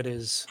probably as good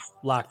as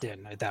locked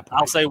in at that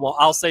point. I'll say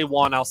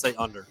 1. I'll say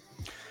under.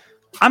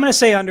 I'm going to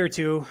say under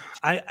 2.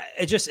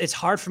 It's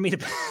hard for me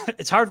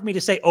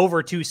to say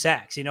over 2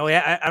 sacks.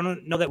 I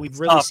don't know that we've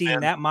really seen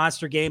that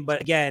monster game,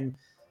 but again,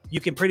 you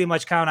can pretty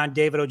much count on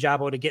David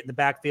Ojabo to get in the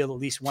backfield at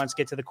least once,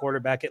 get to the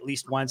quarterback at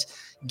least once.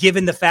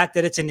 Given the fact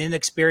that it's an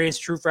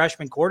inexperienced true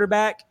freshman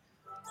quarterback,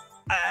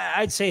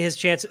 I'd say his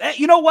chance.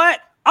 You know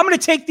what? I'm going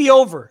to take the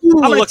over. I'm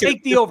going to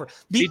take the over.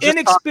 The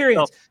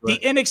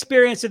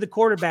inexperience of the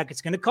quarterback,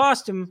 it's going to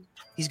cost him.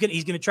 He's going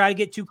to try to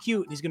get too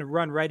cute, and he's going to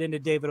run right into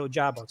David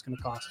Ojabo. It's going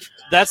to cost him.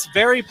 That's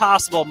very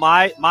possible.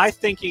 My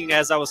thinking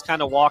as I was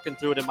kind of walking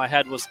through it in my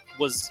head was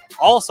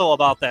also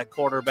about that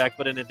quarterback,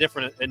 but in a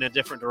different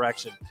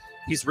direction.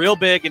 He's real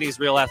big and he's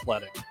real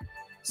athletic.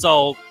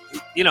 So,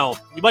 you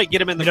might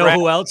get him in the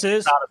who else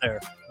is out of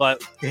there,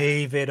 but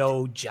David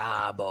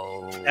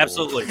Ojabo.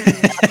 Absolutely.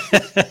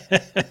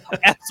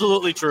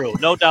 Absolutely true.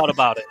 No doubt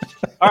about it.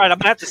 All right. I'm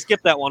going to have to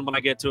skip that one when I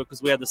get to it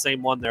because we had the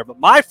same one there. But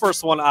my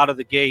first one out of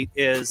the gate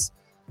is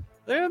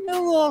there's a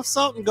little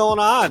something going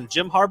on.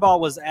 Jim Harbaugh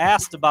was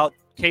asked about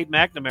Cade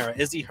McNamara.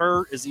 Is he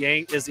hurt? Is he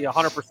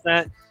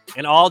 100%?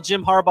 And all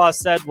Jim Harbaugh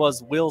said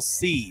was, we'll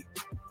see.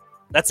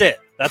 That's it.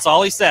 That's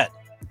all he said.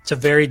 It's a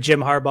very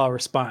Jim Harbaugh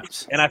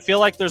response. And I feel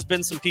like there's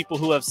been some people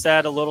who have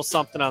said a little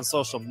something on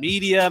social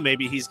media.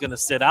 Maybe he's going to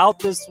sit out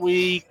this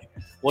week.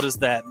 What does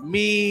that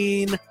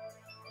mean?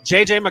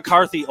 J.J.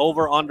 McCarthy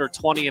over under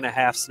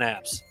 20.5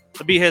 snaps.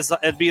 It'd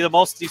be the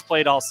most he's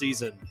played all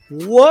season.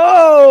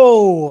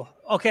 Whoa.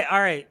 Okay. All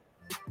right.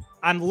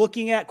 I'm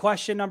looking at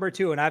question number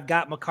 2, and I've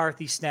got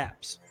McCarthy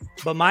snaps.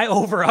 But my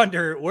over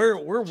under,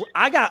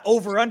 I got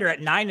over under at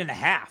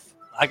 9.5.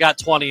 I got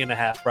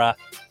 20.5, bruh.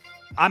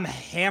 I'm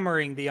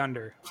hammering the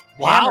under.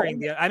 Wow. When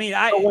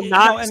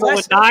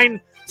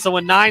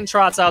 9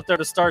 trots out there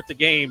to start the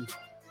game.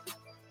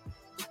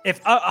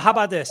 How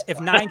about this? If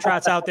 9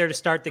 trots out there to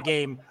start the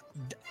game,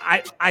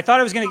 I thought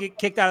I was going to get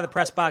kicked out of the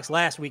press box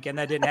last weekend.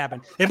 That didn't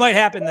happen. It might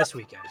happen this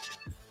weekend.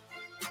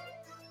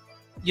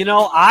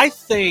 I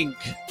think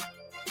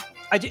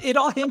it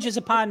all hinges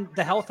upon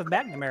the health of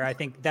McNamara. I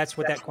think that's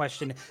what that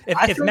question.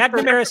 If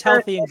McNamara is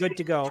healthy and good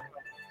to go,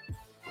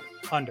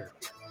 under.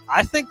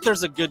 I think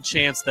there's a good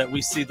chance that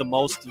we see the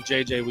most of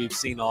JJ we've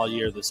seen all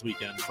year this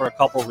weekend for a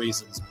couple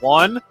reasons.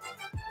 One,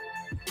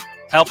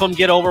 help him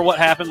get over what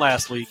happened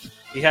last week.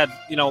 He had,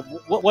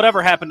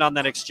 whatever happened on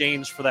that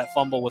exchange for that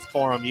fumble with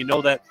Corum,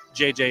 that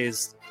JJ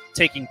is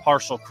taking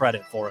partial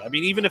credit for it. I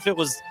mean, even if it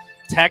was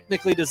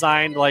technically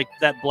designed like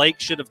that Blake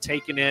should have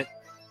taken it,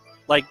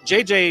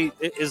 JJ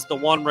is the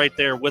one right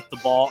there with the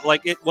ball,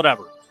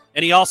 whatever.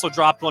 And he also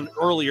dropped one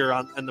earlier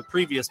in the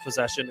previous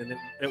possession, and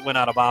it went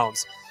out of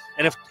bounds.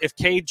 And if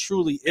Cade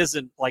truly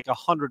isn't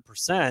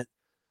 100%,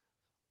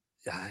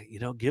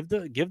 give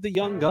the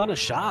young gun a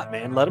shot,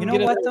 man. Let him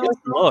get it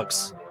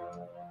looks.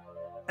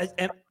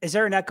 Is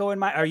there an echo in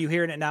mine? Are you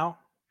hearing it now?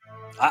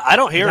 I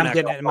don't hear it. I'm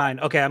getting it in mine.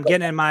 Okay, I'm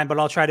getting it in mine, but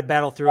I'll try to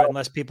battle through it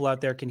unless people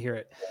out there can hear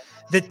it.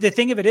 The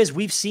thing of it is,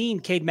 we've seen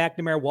Cade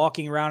McNamara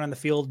walking around on the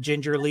field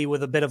gingerly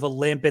with a bit of a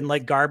limp in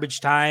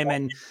garbage time.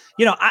 And,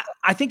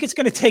 I think it's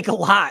going to take a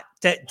lot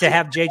to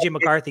have J.J.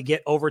 McCarthy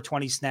get over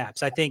 20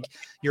 snaps. I think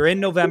you're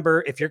in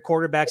November. If your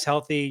quarterback's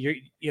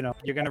healthy, you're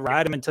going to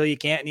ride him until you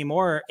can't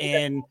anymore.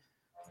 And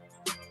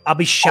I'll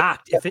be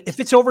shocked. If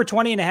it's over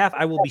 20.5,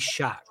 I will be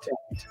shocked.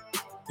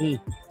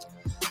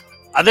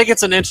 I think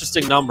it's an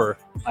interesting number.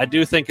 I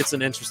do think it's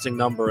an interesting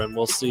number, and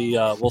we'll see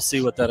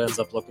what that ends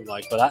up looking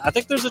like. But I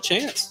think there's a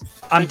chance.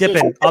 I'm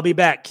dipping. I'll be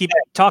back.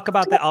 Talk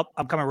about that.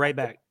 I'm coming right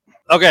back.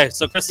 Okay,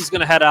 so Chris is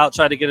going to head out,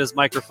 try to get his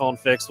microphone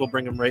fixed. We'll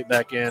bring him right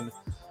back in.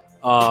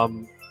 I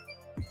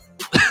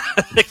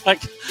think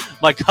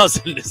my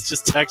cousin is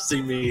just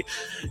texting me.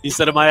 He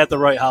said, "Am I at the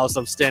right house?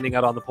 I'm standing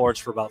out on the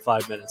porch for about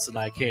 5 minutes, and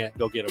I can't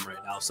go get him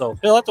right now. So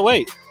he'll have to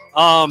wait."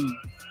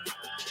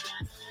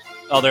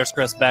 There's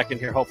Chris back in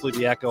here. Hopefully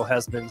the echo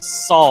has been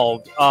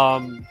solved.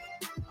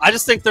 I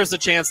just think there's a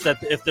chance that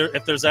if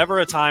there's ever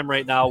a time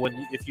right now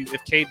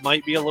if Cade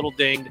might be a little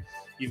dinged,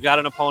 you've got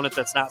an opponent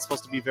that's not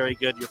supposed to be very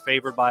good. You're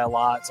favored by a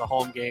lot. It's a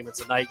home game.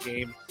 It's a night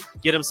game.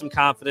 Get him some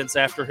confidence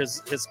after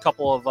his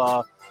couple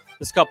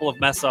of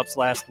mess ups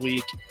last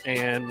week,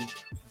 and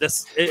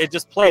it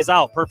just plays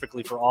out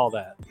perfectly for all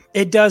that.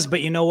 It does,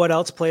 but you know what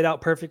else played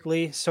out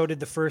perfectly? So did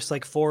the first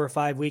 4 or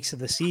 5 weeks of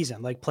the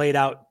season. Played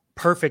out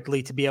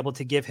perfectly to be able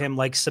to give him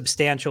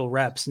substantial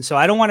reps. And so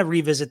I don't want to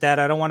revisit that.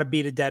 I don't want to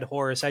beat a dead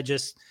horse. I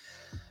just,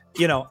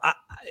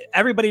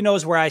 everybody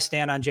knows where I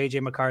stand on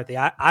JJ McCarthy.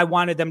 I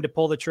wanted them to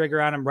pull the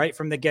trigger on him right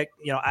from the get.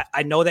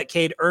 I know that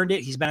Cade earned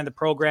it. He's been in the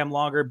program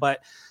longer,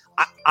 but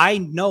I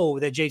know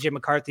that JJ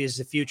McCarthy is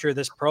the future of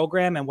this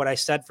program. And what I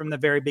said from the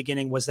very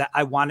beginning was that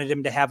I wanted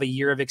him to have a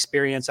year of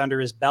experience under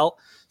his belt,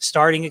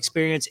 starting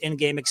experience,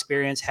 in-game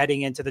experience,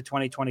 heading into the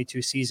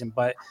 2022 season.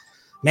 But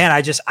man,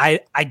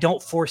 I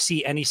don't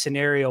foresee any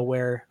scenario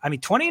where,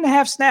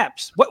 20.5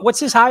 snaps. What's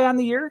his high on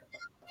the year?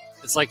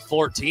 It's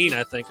 14,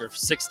 I think, or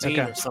 16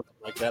 or something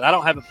like that. I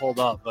don't have it pulled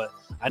up, but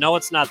I know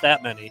it's not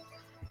that many.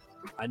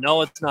 I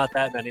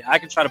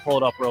can try to pull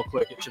it up real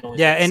quick. It should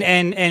only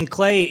and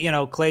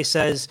Clay, Clay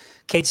says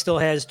Cade still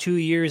has 2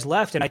 years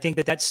left, and I think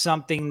that's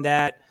something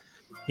that,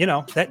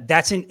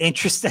 that's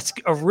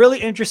a really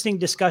interesting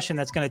discussion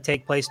that's going to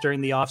take place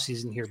during the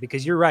offseason here,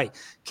 because you're right.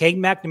 Cade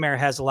McNamara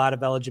has a lot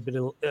of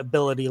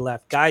eligibility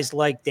left. Guys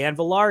like Dan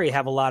Villari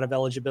have a lot of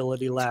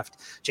eligibility left.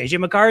 JJ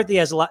McCarthy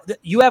has a lot.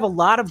 You have a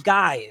lot of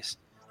guys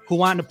who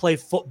want to play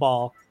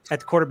football at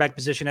the quarterback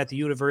position at the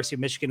University of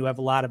Michigan who have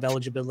a lot of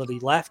eligibility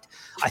left.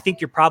 I think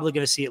you're probably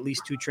going to see at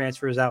least 2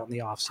 transfers out in the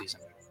offseason.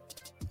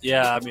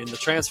 Yeah, the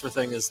transfer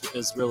thing is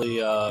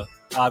really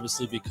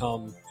obviously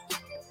become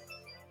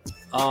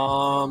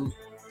I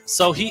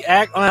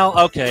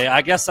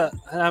guess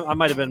I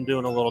might have been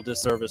doing a little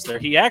disservice there.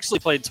 He actually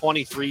played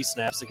 23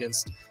 snaps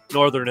against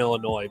Northern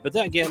Illinois, but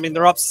then again,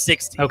 they're up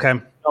 60. Okay.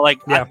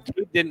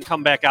 He didn't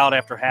come back out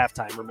after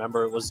halftime.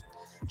 Remember, it was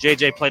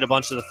JJ played a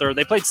bunch of the third.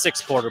 They played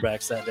 6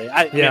 quarterbacks that day.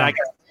 I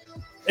guess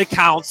it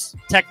counts.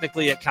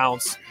 Technically, it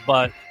counts,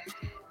 but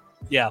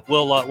yeah,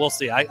 we'll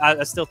see.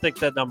 I still think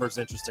that number is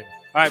interesting.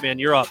 All right, man,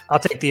 you're up. I'll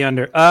take the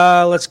under.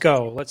 Let's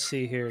go. Let's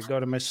see here. Go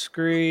to my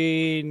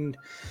screen.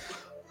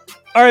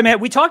 All right, man.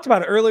 We talked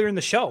about it earlier in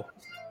the show.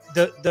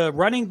 The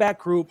running back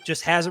group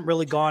just hasn't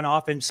really gone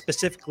off, and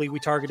specifically we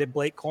targeted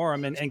Blake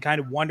Corum and kind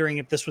of wondering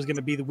if this was going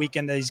to be the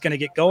weekend that he's going to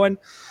get going.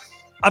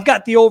 I've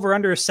got the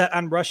over-under set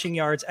on rushing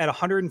yards at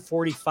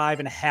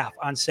 145.5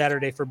 on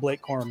Saturday for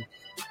Blake Corum.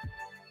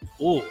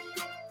 Ooh.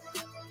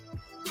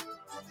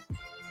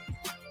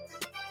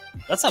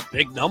 That's a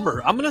big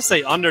number. I'm going to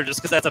say under just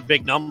because that's a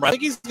big number. I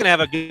think he's going to have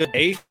a good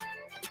day.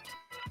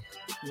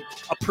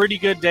 A pretty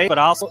good day, but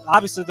also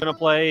obviously they're going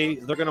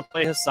to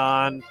play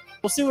Hassan.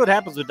 We'll see what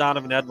happens with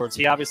Donovan Edwards.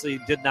 He obviously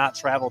did not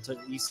travel to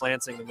East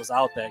Lansing and was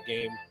out that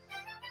game.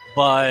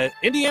 But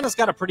Indiana's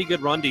got a pretty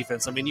good run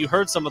defense. You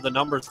heard some of the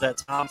numbers that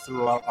Tom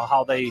threw out,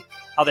 how they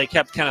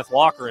kept Kenneth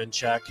Walker in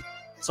check.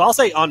 So I'll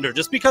say under,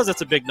 just because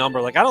it's a big number.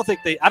 I don't think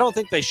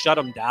they shut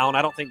him down.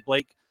 I don't think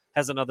Blake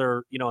has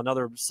another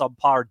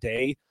subpar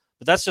day.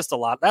 But that's just a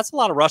lot. That's a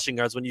lot of rushing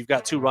yards when you've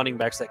got 2 running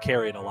backs that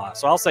carry it a lot.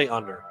 So I'll say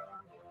under.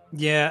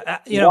 Yeah.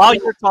 While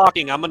you're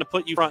talking, I'm going to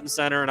put you front and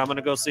center, and I'm going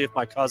to go see if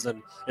my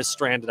cousin is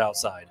stranded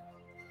outside.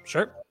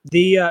 Sure.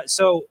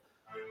 So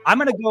I'm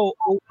going to go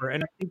over,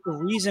 and I think the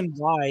reason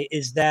why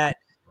is that,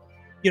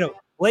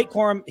 Blake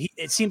Corum,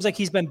 it seems like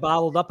he's been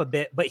bottled up a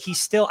bit, but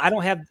he's still, I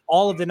don't have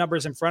all of the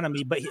numbers in front of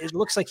me, but it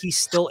looks like he's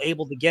still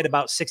able to get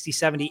about 60,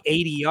 70,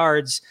 80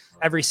 yards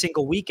every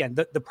single weekend.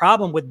 The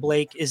problem with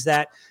Blake is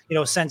that,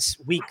 since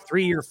week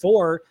 3 or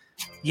 4,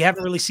 you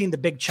haven't really seen the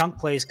big chunk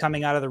plays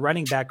coming out of the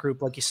running back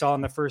group like you saw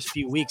in the first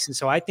few weeks. And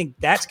so I think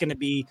that's going to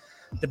be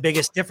the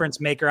biggest difference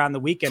maker on the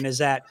weekend, is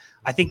that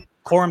I think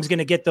Corum's going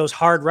to get those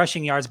hard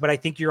rushing yards, but I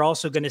think you're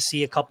also going to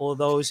see a couple of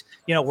those,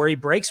 where he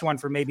breaks one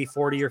for maybe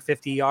 40 or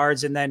 50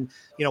 yards. And then,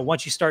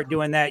 once you start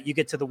doing that, you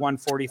get to the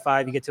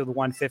 145, you get to the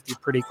 150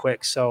 pretty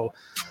quick. So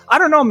I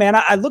don't know, man.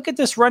 I look at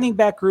this running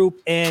back group,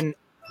 and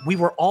we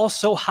were all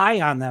so high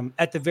on them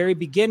at the very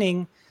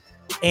beginning.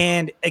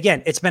 And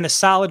again, it's been a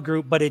solid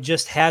group, but it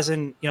just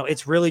hasn't,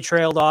 it's really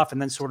trailed off and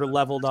then sort of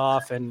leveled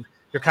off. And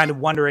you're kind of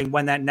wondering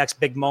when that next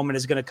big moment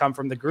is going to come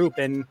from the group.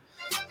 And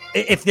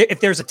if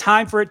there's a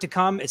time for it to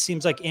come, it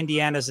seems like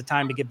Indiana is the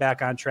time to get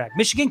back on track.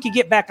 Michigan can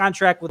get back on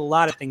track with a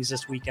lot of things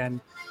this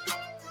weekend.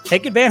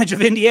 Take advantage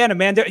of Indiana,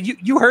 man.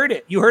 You heard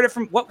it. You heard it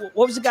from what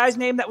was the guy's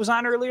name that was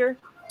on earlier?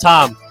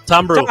 Tom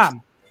Brew.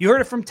 Tom. You heard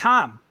it from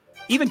Tom.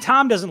 Even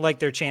Tom doesn't like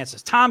their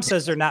chances. Tom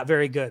says they're not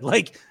very good.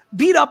 Like,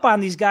 beat up on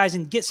these guys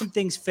and get some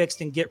things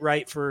fixed and get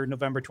right for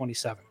November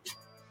 27th.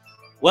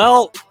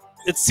 Well,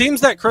 it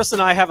seems that Chris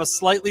and I have a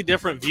slightly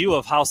different view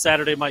of how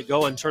Saturday might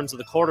go in terms of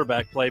the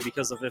quarterback play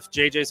because of if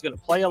JJ's going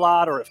to play a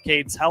lot or if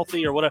Cade's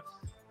healthy or whatever.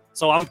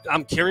 So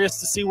I'm curious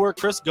to see where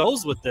Chris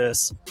goes with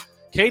this.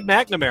 Cade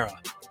McNamara,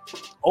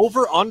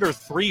 over under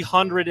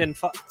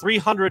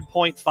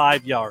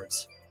 300.5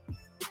 yards.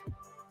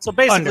 So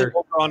basically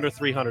under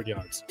 300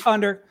 yards.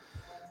 Under.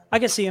 I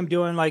can see him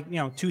doing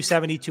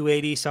 270,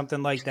 280,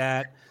 something like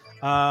that.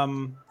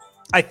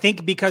 I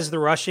think because the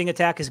rushing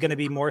attack is going to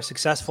be more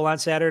successful on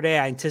Saturday,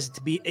 I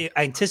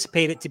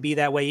anticipate it to be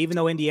that way. Even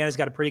though Indiana's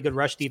got a pretty good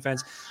rush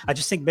defense, I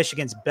just think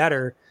Michigan's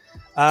better.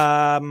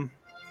 That's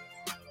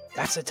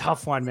a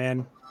tough one,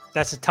 man.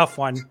 That's a tough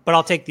one, but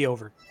I'll take the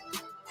over.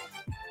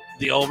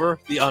 The over,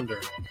 the under.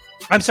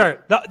 I'm sorry,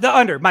 the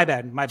under. My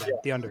bad. Yeah.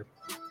 The under.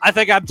 I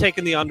think I'm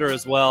taking the under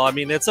as well. I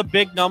mean, it's a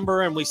big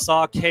number, and we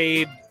saw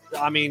Cade.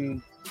 I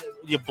mean,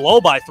 you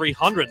blow by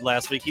 300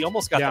 last week. He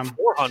almost got to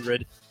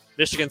 400.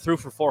 Michigan threw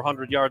for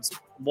 400 yards,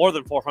 more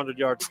than 400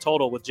 yards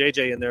total with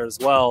JJ in there as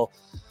well.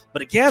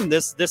 But again,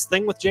 this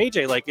thing with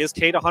JJ, like, is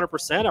Cade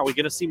 100%? Are we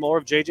going to see more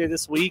of JJ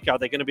this week? Are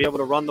they going to be able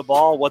to run the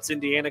ball? What's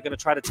Indiana going to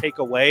try to take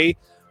away?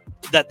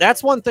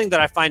 That's one thing that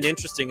I find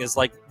interesting is,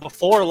 like,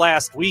 before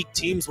last week,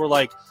 teams were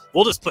like,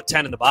 we'll just put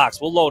 10 in the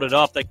box. We'll load it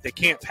up. Like, they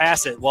can't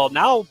pass it. Well,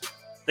 now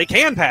they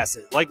can pass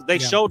it. Like, they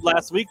showed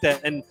last week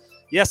that. And,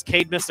 yes,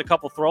 Cade missed a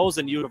couple throws,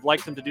 and you would have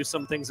liked him to do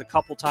some things a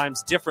couple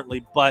times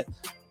differently. But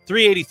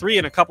 383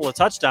 and a couple of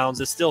touchdowns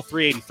is still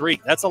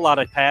 383. That's a lot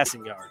of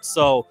passing yards.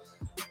 So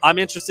I'm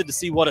interested to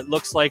see what it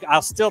looks like.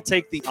 I'll still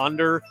take the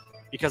under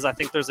because I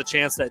think there's a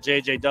chance that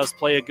JJ does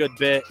play a good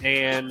bit.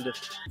 And,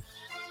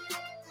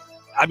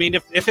 I mean,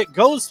 if it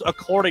goes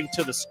according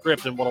to the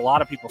script and what a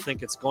lot of people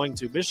think it's going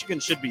to, Michigan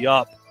should be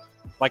up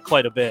by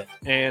quite a bit.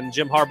 And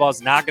Jim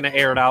Harbaugh's not going to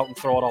air it out and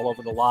throw it all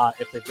over the lot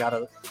if they've got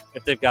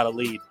a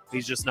lead.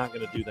 He's just not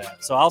going to do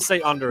that. So I'll say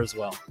under as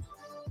well.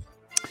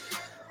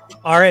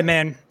 All right,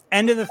 man.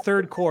 End of the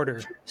third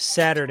quarter,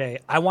 Saturday.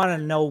 I want to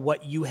know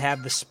what you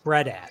have the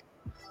spread at.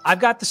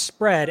 I've got the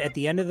spread at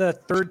the end of the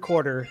third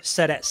quarter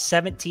set at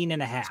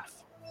 17.5.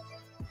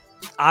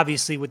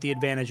 Obviously with the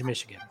advantage of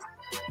Michigan.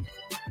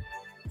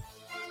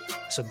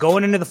 So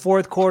going into the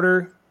fourth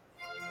quarter,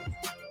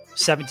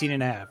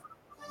 17.5.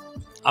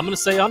 I'm going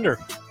to say under.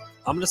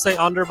 I'm going to say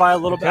under by a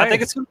little bit. I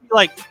think it's going to be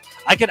like,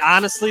 I could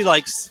honestly,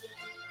 like,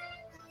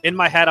 in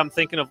my head, I'm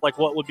thinking of like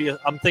what would be,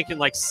 I'm thinking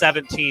like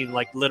 17,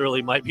 like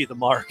literally might be the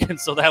mark. And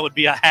so that would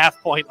be a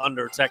half point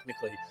under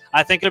technically.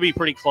 I think it'll be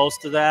pretty close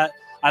to that.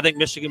 I think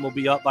Michigan will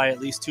be up by at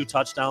least 2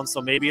 touchdowns.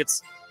 So maybe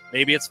it's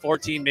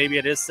 14, maybe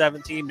it is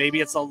 17,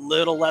 maybe it's a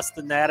little less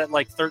than that at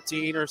like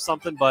 13 or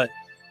something. But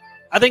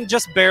I think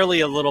just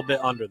barely a little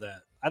bit under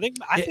that. I think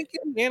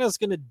Indiana's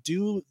going to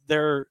do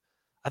their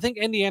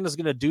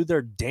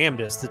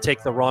damnedest to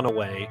take the run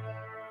away.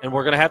 And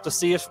we're going to have to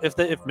see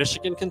if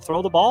Michigan can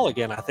throw the ball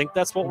again. I think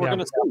that's what we're going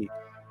to see.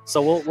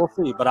 So we'll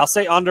see. But I'll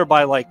say under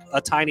by like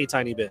a tiny,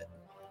 tiny bit.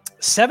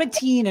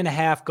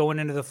 17.5 going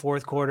into the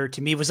fourth quarter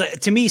to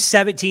me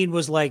 17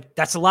 was like,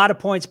 that's a lot of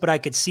points, but I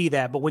could see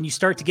that. But when you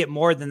start to get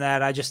more than that,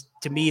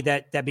 to me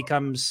that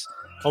becomes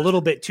a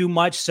little bit too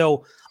much.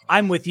 So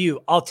I'm with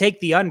you. I'll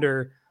take the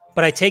under,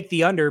 but I take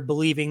the under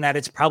believing that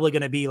it's probably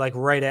going to be like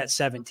right at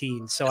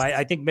 17. So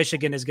I think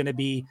Michigan is going to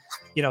be,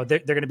 they're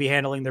going to be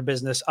handling their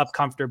business up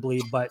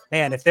comfortably. But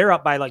man, if they're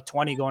up by like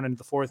 20 going into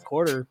the fourth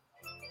quarter,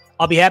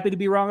 I'll be happy to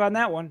be wrong on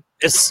that one.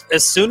 As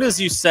soon as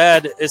you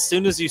started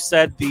saying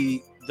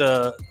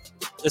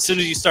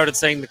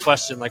the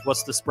question, like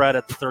what's the spread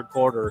at the third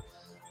quarter,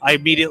 I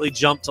immediately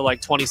jumped to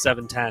like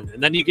 27-10.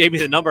 And then you gave me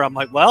the number. I'm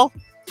like, well,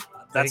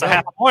 that's a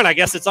half a point. I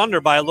guess it's under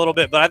by a little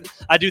bit, but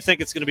I do think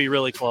it's going to be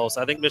really close.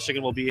 I think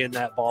Michigan will be in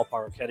that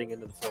ballpark heading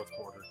into the fourth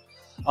quarter.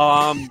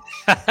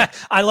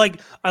 I like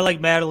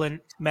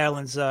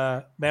Madeline's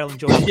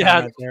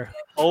Georgia there.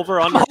 Over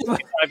under 55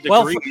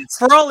 well, degrees.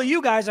 For all of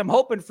you guys, I'm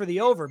hoping for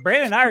the over.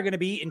 Brandon and I are going to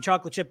be eating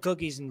chocolate chip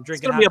cookies and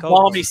drinking hot cocoa. It's going to be a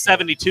balmy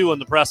 72 in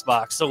the press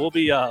box, so we'll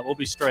be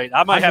straight.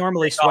 I'm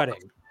normally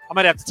sweating. I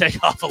might have to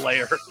take off a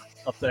layer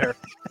up there.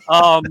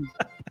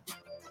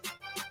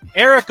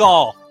 Eric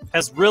All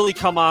has really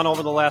come on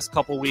over the last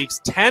couple weeks.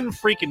 10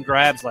 freaking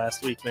grabs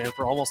last week, man,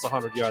 for almost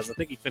 100 yards. I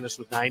think he finished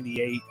with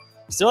 98.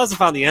 Still hasn't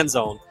found the end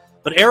zone.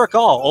 But Eric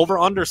All, over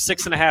under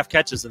 6.5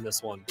 catches in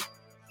this one.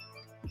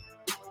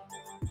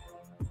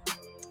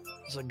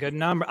 It's a good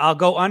number. I'll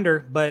go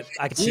under, but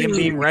I could see him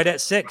being right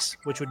at 6,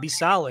 which would be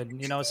solid.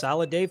 A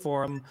solid day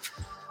for him.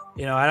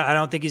 I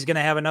don't think he's going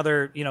to have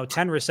another,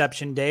 10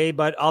 reception day,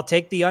 but I'll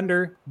take the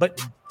under,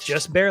 but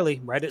just barely,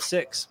 right at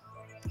 6.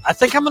 I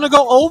think I'm going to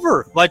go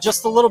over by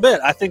just a little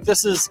bit. I think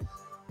this is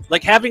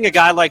like having a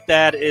guy like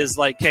that is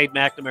like Cade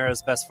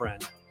McNamara's best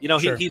friend.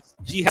 Sure. He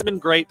has been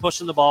great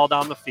pushing the ball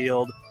down the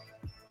field.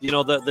 You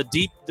know,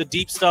 the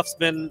deep stuff's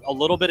been a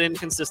little bit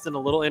inconsistent, a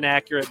little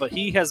inaccurate, but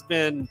he has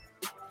been,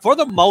 for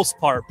the most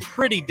part,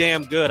 pretty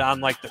damn good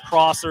on like the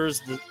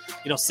crossers,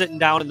 sitting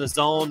down in the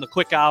zone, the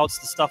quick outs,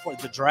 the stuff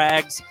like the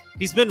drags.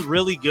 He's been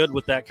really good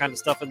with that kind of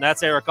stuff, and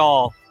that's Eric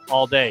all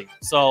day.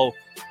 So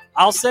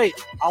I'll say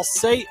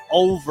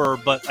over,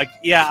 but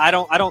I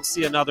don't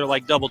see another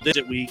like double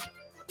digit week.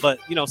 But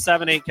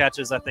 7-8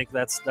 catches, I think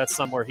that's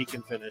somewhere he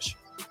can finish.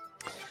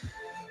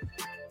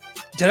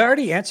 Did I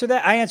already answer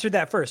that? I answered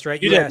that first,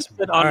 right? You did. You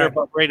said under,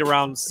 but right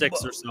around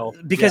 6 or so.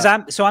 Because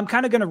I'm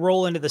kind of going to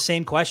roll into the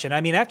same question.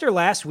 I mean, after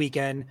last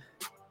weekend,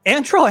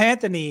 Andrell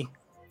Anthony,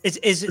 is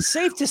it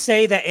safe to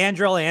say that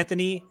Andrell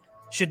Anthony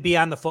should be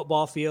on the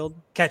football field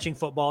catching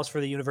footballs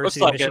for the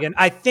University of Michigan?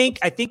 I think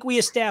we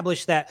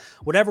established that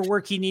whatever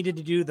work he needed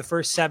to do the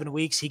first 7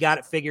 weeks, he got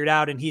it figured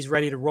out and he's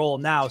ready to roll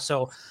now.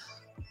 So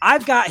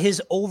I've got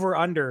his over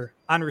under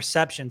on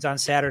receptions on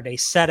Saturday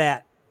set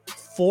at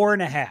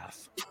 4.5.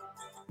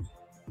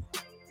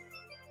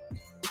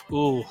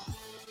 Ooh.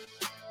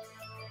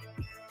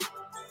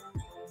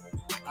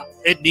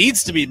 It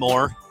needs to be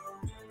more.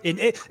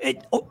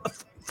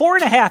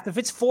 4.5. If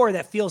it's 4,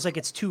 that feels like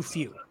it's too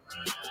few.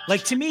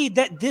 Like, to me,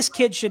 that this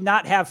kid should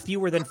not have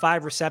fewer than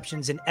 5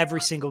 receptions in every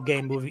single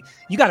game.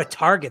 You got to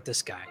target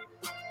this guy.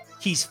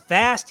 He's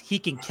fast. He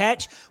can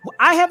catch.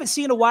 I haven't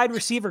seen a wide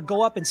receiver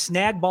go up and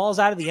snag balls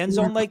out of the end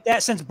zone like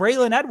that since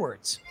Braylon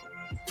Edwards.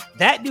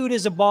 That dude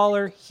is a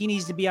baller. He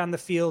needs to be on the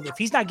field. If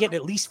he's not getting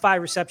at least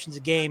 5 receptions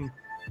a game,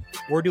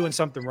 we're doing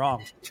something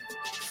wrong.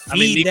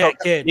 That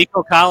kid.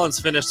 Nico Collins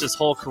finished his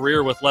whole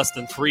career with less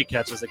than 3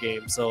 catches a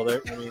game.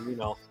 So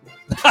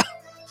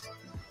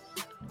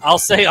I'll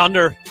say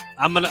under.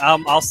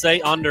 I'll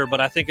say under, but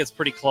I think it's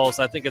pretty close.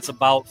 I think it's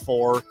about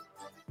 4.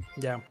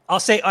 Yeah, I'll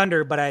say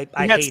under, but I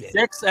hate it.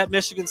 6 at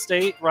Michigan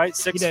State, right?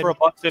 6 for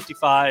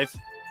 $155.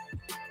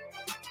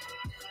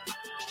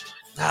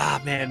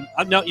 Ah, man.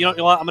 No, you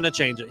know what? I'm going to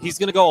change it. He's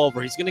going to go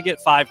over. He's going to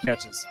get 5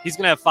 catches. He's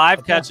going to have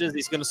 5 catches.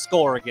 He's going to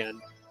score again.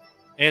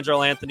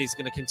 Andrell Anthony's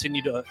going to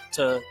continue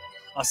to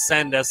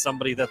ascend as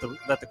somebody that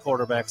the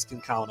quarterbacks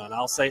can count on.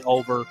 I'll say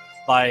over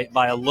by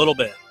a little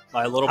bit.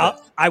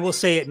 I will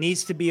say it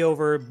needs to be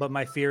over, but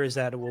my fear is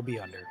that it will be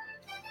under.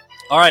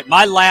 All right,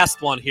 my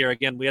last one here.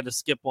 Again, we had to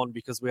skip one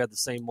because we had the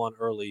same one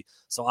early,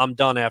 so I'm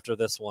done after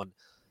this one.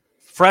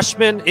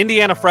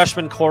 Indiana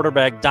freshman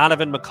quarterback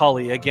Donaven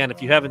McCulley. Again,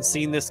 if you haven't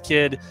seen this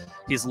kid,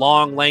 he's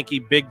long, lanky,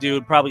 big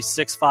dude, probably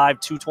 6'5",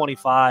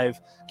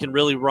 225, can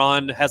really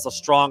run, has a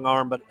strong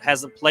arm, but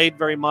hasn't played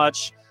very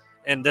much.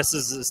 And this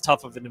is as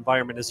tough of an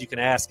environment as you can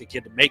ask a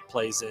kid to make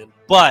plays in.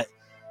 But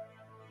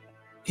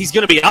he's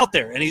going to be out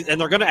there, and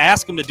they're going to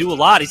ask him to do a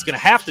lot. He's going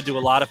to have to do a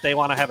lot if they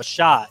want to have a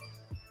shot.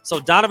 So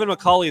Donaven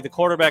McCulley, the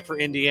quarterback for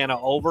Indiana,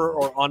 over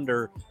or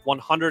under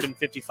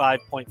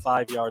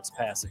 155.5 yards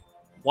passing.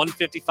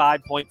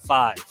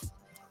 155.5.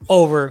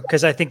 Over,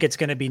 because I think it's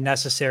going to be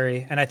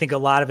necessary, and I think a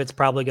lot of it's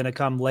probably going to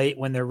come late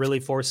when they're really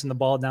forcing the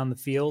ball down the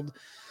field.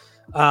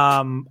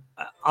 I'll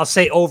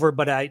say over,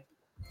 but I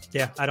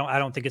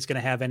don't think it's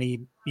going to have any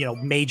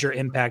major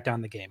impact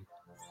on the game.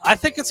 I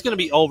think it's going to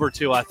be over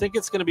too. I think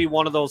it's going to be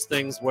one of those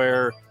things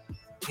where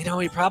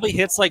he probably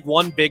hits like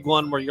one big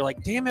one where you're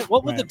like, damn it,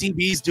 what were the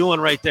DBs doing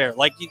right there?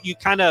 Like you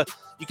kind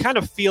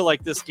of feel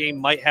like this game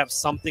might have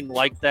something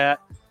like that.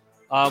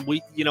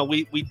 We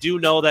do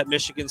know that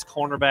Michigan's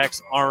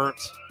cornerbacks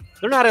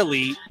they're not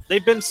elite.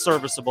 They've been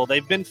serviceable.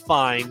 They've been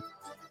fine,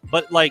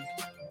 but like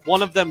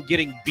one of them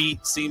getting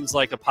beat seems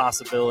like a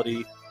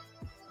possibility.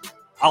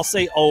 I'll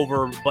say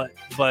over,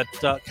 but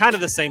kind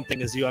of the same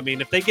thing as you. I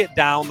mean, if they get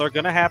down, they're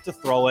going to have to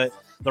throw it.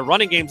 The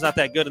running game's not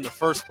that good in the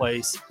first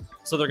place,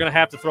 so they're going to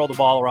have to throw the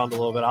ball around a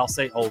little bit. I'll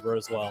say over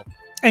as well.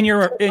 And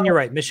you're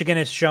right. Michigan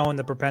has shown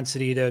the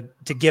propensity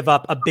to give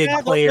up a big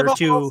play or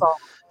two.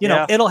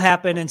 It'll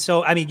happen. And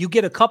so, I mean, you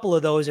get a couple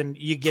of those and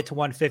you get to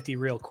 150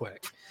 real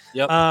quick.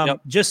 Yep.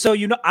 Just so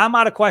you know, I'm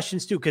out of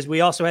questions too, because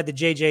we also had the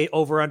JJ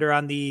over under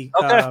on the.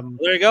 Okay,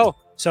 there you go.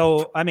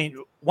 So, I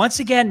mean, once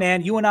again,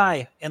 man, you and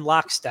I in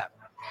lockstep.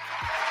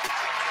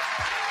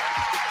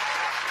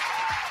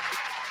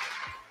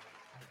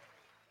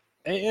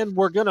 And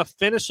we're going to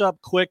finish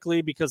up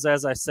quickly because,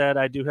 as I said,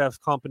 I do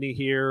have company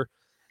here,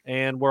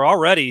 and we're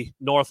already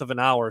north of an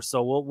hour.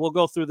 So we'll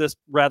go through this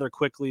rather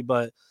quickly,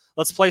 but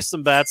let's place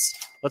some bets.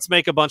 Let's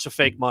make a bunch of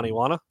fake money.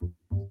 Wanna?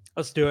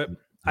 Let's do it.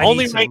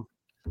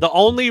 The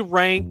only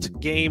ranked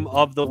game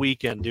of the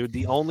weekend, dude.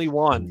 The only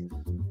one.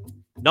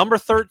 Number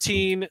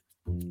 13,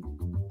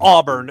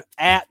 Auburn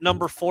at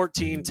number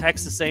 14,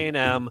 Texas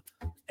A&M.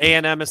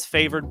 A&M is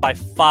favored by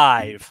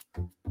 5.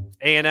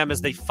 A&M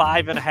is the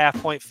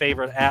 5.5-point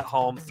favorite at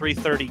home,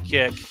 3:30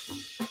 kick.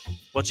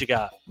 What you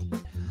got?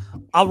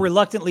 I'll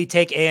reluctantly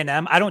take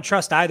A&M. I don't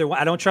trust either one.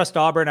 I don't trust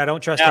Auburn. I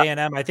don't trust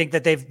A&M. I think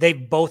that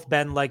they've both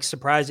been like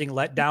surprising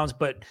letdowns,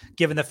 but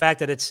given the fact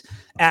that it's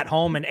at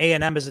home and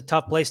A&M is a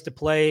tough place to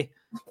play,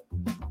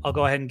 I'll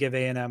go ahead and give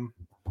A&M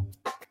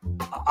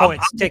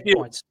points. Take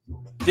points.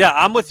 Yeah,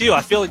 I'm with you.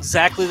 I feel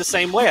exactly the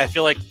same way. I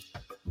feel like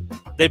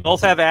They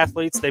both have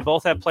athletes. They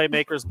both have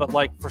playmakers. But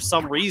like for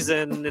some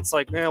reason, it's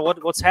like, man,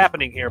 what's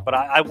happening here? But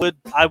I would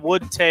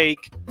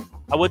take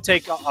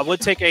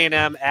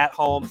A&M at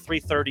home,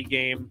 3:30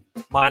 game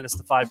minus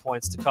the 5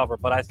 points to cover.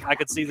 But I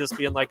could see this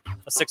being like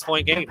a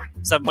 6-point game,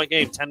 7-point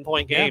game,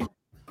 10-point game.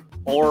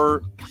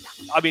 Or,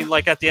 I mean,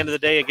 like at the end of the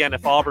day, again,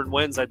 if Auburn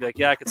wins, I'd be like,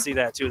 yeah, I could see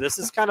that too. This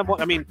is kind of what,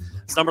 I mean,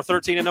 it's number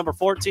 13 and number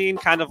 14,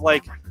 kind of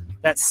like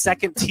that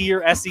second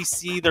tier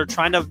SEC. They're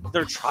trying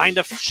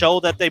to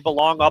show that they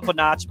belong up a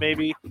notch.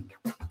 Maybe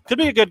could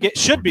be a good game.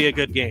 Should be a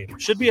good game.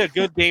 Should be a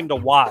good game to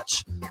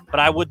watch.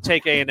 But I would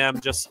take A&M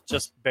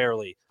just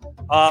barely.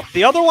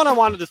 The other one I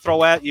wanted to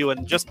throw at you,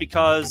 and just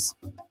because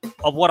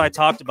of what I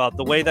talked about,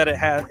 the way that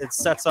it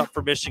sets up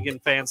for Michigan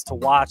fans to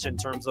watch in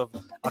terms of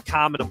a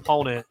common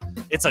opponent.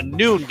 It's a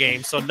noon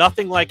game, so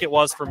nothing like it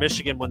was for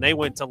Michigan when they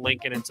went to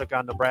Lincoln and took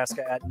on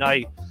Nebraska at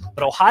night.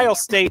 But Ohio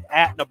State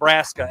at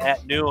Nebraska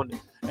at noon,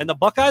 and the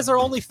Buckeyes are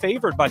only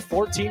favored by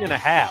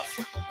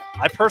 14.5.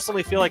 I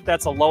personally feel like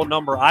that's a low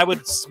number. I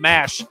would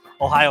smash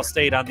Ohio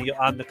State on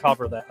the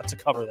cover to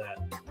cover that.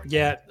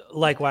 Yeah,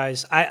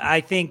 likewise.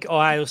 I think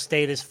Ohio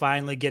State is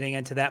finally getting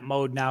into that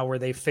mode now where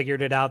they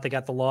figured it out. They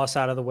got the loss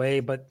out of the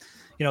way, but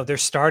they're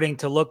starting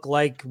to look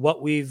like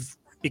what we've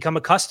become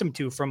accustomed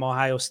to from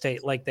Ohio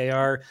State. Like they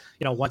are,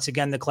 once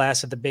again, the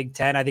class of the Big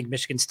Ten. I think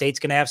Michigan State's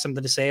going to have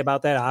something to say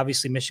about that.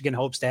 Obviously, Michigan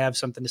hopes to have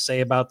something to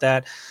say about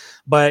that.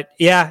 But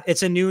yeah,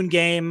 it's a noon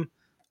game.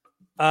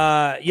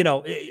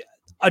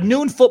 A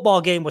noon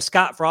football game with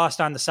Scott Frost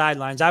on the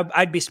sidelines.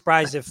 I'd be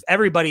surprised if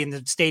everybody in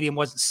the stadium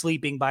wasn't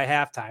sleeping by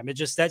halftime.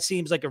 That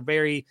seems like a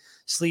very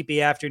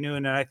sleepy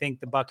afternoon, and I think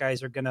the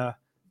Buckeyes are going to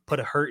put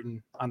a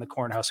hurting on the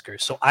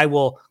Cornhuskers. So I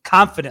will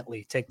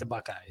confidently take the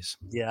Buckeyes.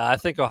 Yeah, I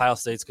think Ohio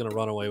State's going to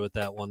run away with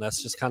that one.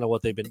 That's just kind of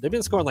what they've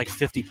been scoring like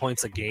 50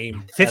 points a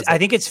game. I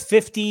think it's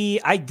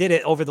 50. I did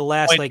it over the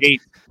last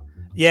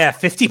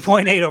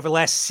 50.8 over the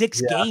last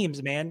 6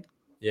 games, man.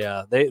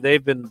 Yeah,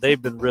 they've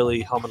been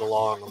really humming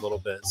along a little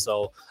bit.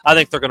 So I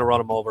think they're going to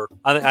run them over.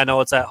 I know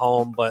it's at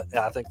home, but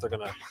yeah, I think they're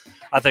going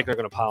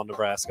to pound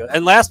Nebraska.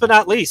 And last but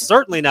not least,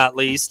 certainly not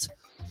least,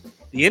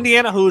 the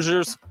Indiana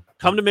Hoosiers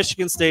come to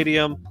Michigan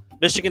Stadium.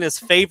 Michigan is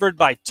favored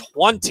by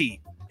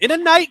 20 in a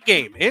night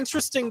game.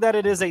 Interesting that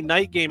it is a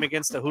night game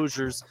against the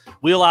Hoosiers.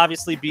 We'll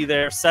obviously be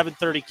there.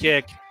 7:30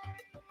 kick.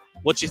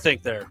 What you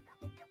think there?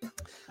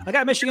 I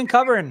got Michigan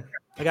covering.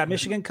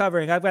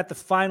 I've got the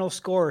final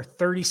score,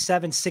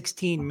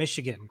 37-16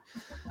 Michigan.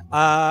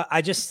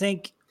 I just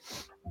think,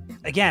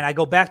 again, I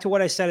go back to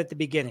what I said at the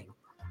beginning.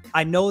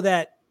 I know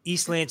that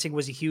East Lansing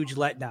was a huge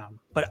letdown,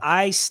 but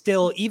I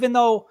still, even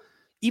though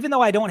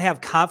I don't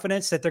have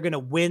confidence that they're going to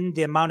win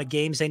the amount of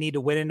games they need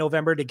to win in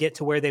November to get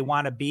to where they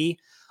want to be,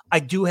 I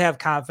do have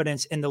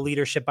confidence in the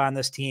leadership on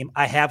this team.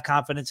 I have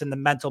confidence in the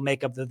mental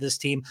makeup of this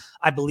team.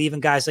 I believe in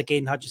guys like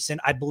Aiden Hutchinson.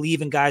 I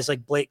believe in guys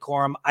like Blake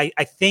Corum. I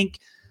think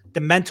the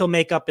mental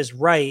makeup is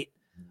right.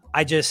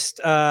 I just,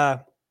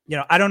 I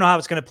don't know how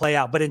it's going to play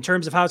out, but in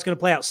terms of how it's going to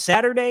play out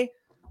Saturday,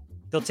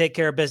 they'll take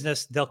care of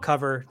business. They'll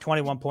cover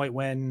 21-point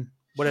win.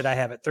 What did I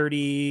have it?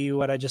 30.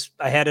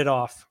 I had it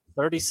off.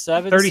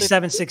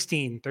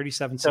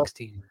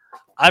 37-16.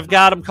 I've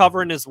got them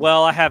covering as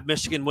well. I have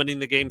Michigan winning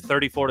the game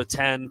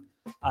 34-10.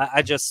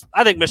 I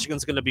think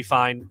Michigan's going to be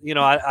fine.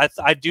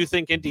 I do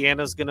think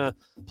Indiana's going to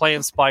play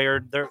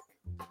inspired. They're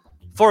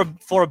for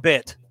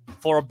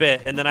a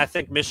bit, and then I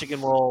think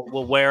Michigan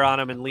will wear on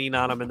them and lean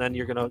on them, and then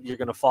you're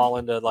gonna fall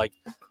into like,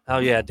 oh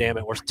yeah, damn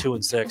it, we're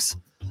 2-6.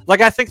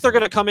 Like I think they're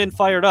gonna come in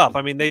fired up.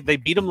 I mean, they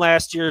beat them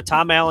last year.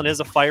 Tom Allen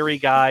is a fiery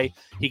guy.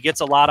 He gets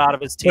a lot out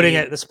of his team.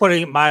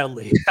 Putting it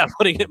mildly. Yeah,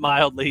 putting it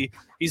mildly.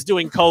 He's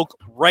doing coke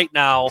right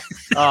now.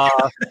 But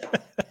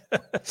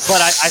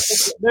I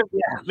think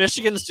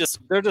Michigan's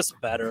they're just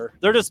better.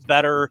 They're just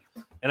better,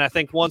 and I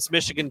think once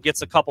Michigan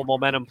gets a couple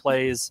momentum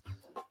plays,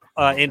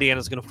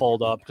 Indiana's going to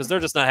fold up because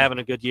they're just not having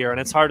a good year, and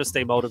it's hard to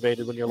stay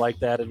motivated when you're like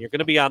that, and you're going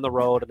to be on the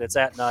road, and it's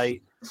at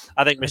night.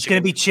 I think Michigan. It's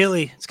going to be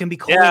chilly. It's going to be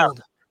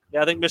cold.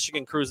 Yeah, I think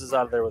Michigan cruises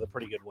out of there with a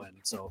pretty good win.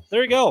 So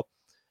there you go.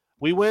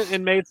 We went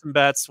and made some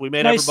bets. We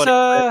made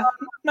everybody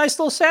nice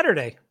little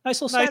Saturday.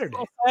 Nice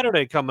little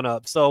Saturday coming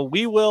up. So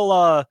we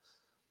will.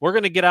 We're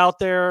going to get out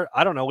there.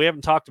 I don't know. We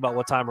haven't talked about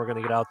what time we're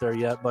going to get out there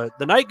yet, but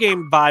the night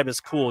game vibe is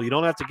cool. You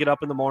don't have to get up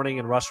in the morning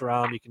and rush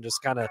around. You can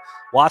just kind of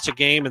watch a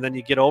game, and then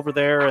you get over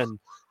there and.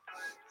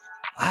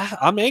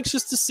 I'm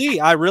anxious to see.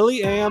 I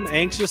really am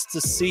anxious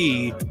to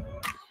see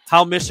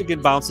how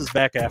Michigan bounces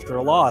back after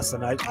a loss,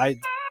 and I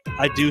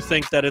do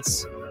think that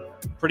it's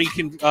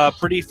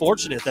pretty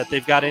fortunate that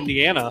they've got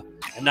Indiana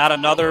and not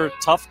another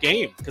tough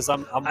game because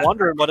I'm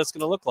wondering what it's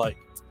going to look like.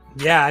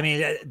 Yeah, I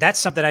mean, that's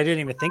something I didn't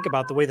even think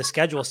about, the way the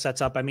schedule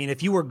sets up. I mean,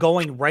 if you were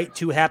going right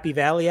to Happy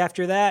Valley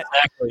after that,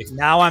 exactly.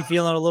 Now I'm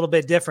feeling a little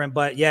bit different.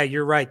 But, yeah,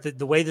 you're right.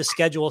 The way the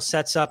schedule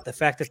sets up, the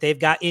fact that they've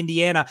got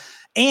Indiana,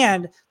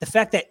 and the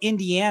fact that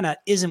Indiana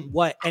isn't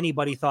what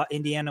anybody thought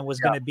Indiana was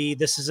going to be.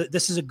 This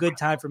is a good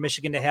time for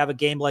Michigan to have a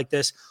game like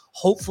this.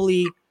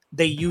 Hopefully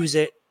they use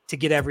it to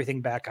get everything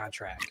back on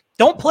track.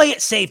 Don't play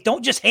it safe.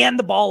 Don't just hand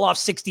the ball off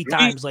 60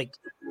 times like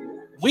 –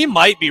 we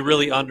might be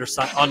really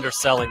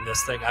underselling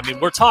this thing. I mean,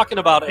 we're talking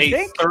about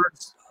a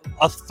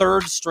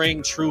third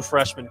string true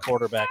freshman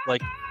quarterback.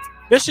 Like,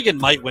 Michigan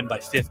might win by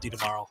 50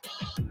 tomorrow.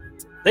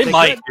 They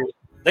might.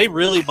 They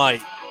really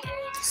might.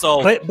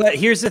 So, but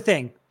here's the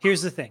thing.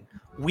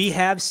 We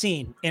have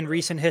seen in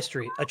recent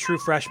history a true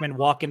freshman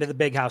walk into the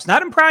big house,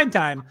 not in prime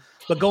time,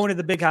 but go into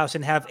the big house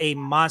and have a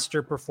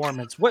monster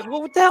performance. What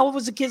the hell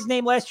was the kid's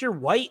name last year?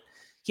 White.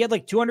 He had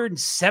like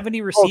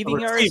 270 receiving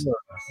yards.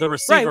 The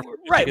receiver,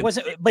 right? He was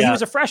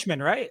a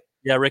freshman, right?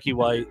 Yeah, Ricky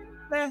White.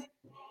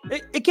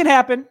 It can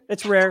happen.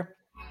 It's rare.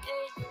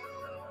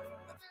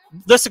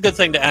 This is a good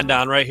thing to end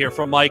on right here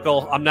from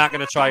Michael. I'm not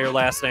going to try your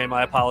last name.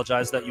 I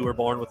apologize that you were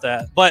born with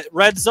that. But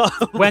Red Zone.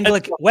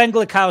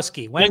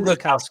 Wenglikowski.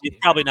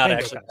 Probably not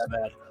actually that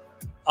bad.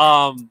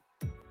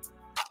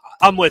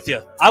 I'm with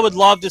you. I would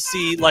love to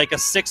see like a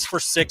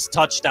 6-for-6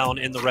 touchdown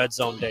in the red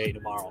zone day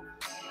tomorrow.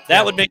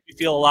 That would make me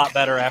feel a lot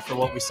better after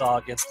what we saw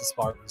against the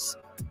Spartans.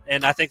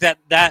 And I think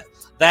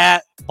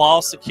that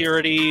ball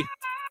security,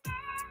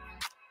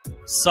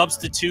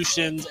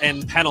 substitutions,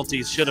 and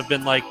penalties should have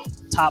been like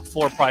top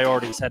 4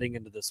 priorities heading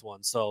into this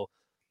one. So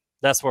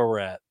that's where we're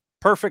at.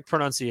 Perfect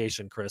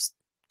pronunciation, Chris.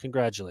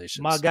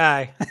 Congratulations. My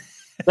guy.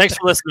 Thanks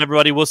for listening,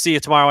 everybody. We'll see you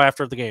tomorrow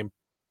after the game.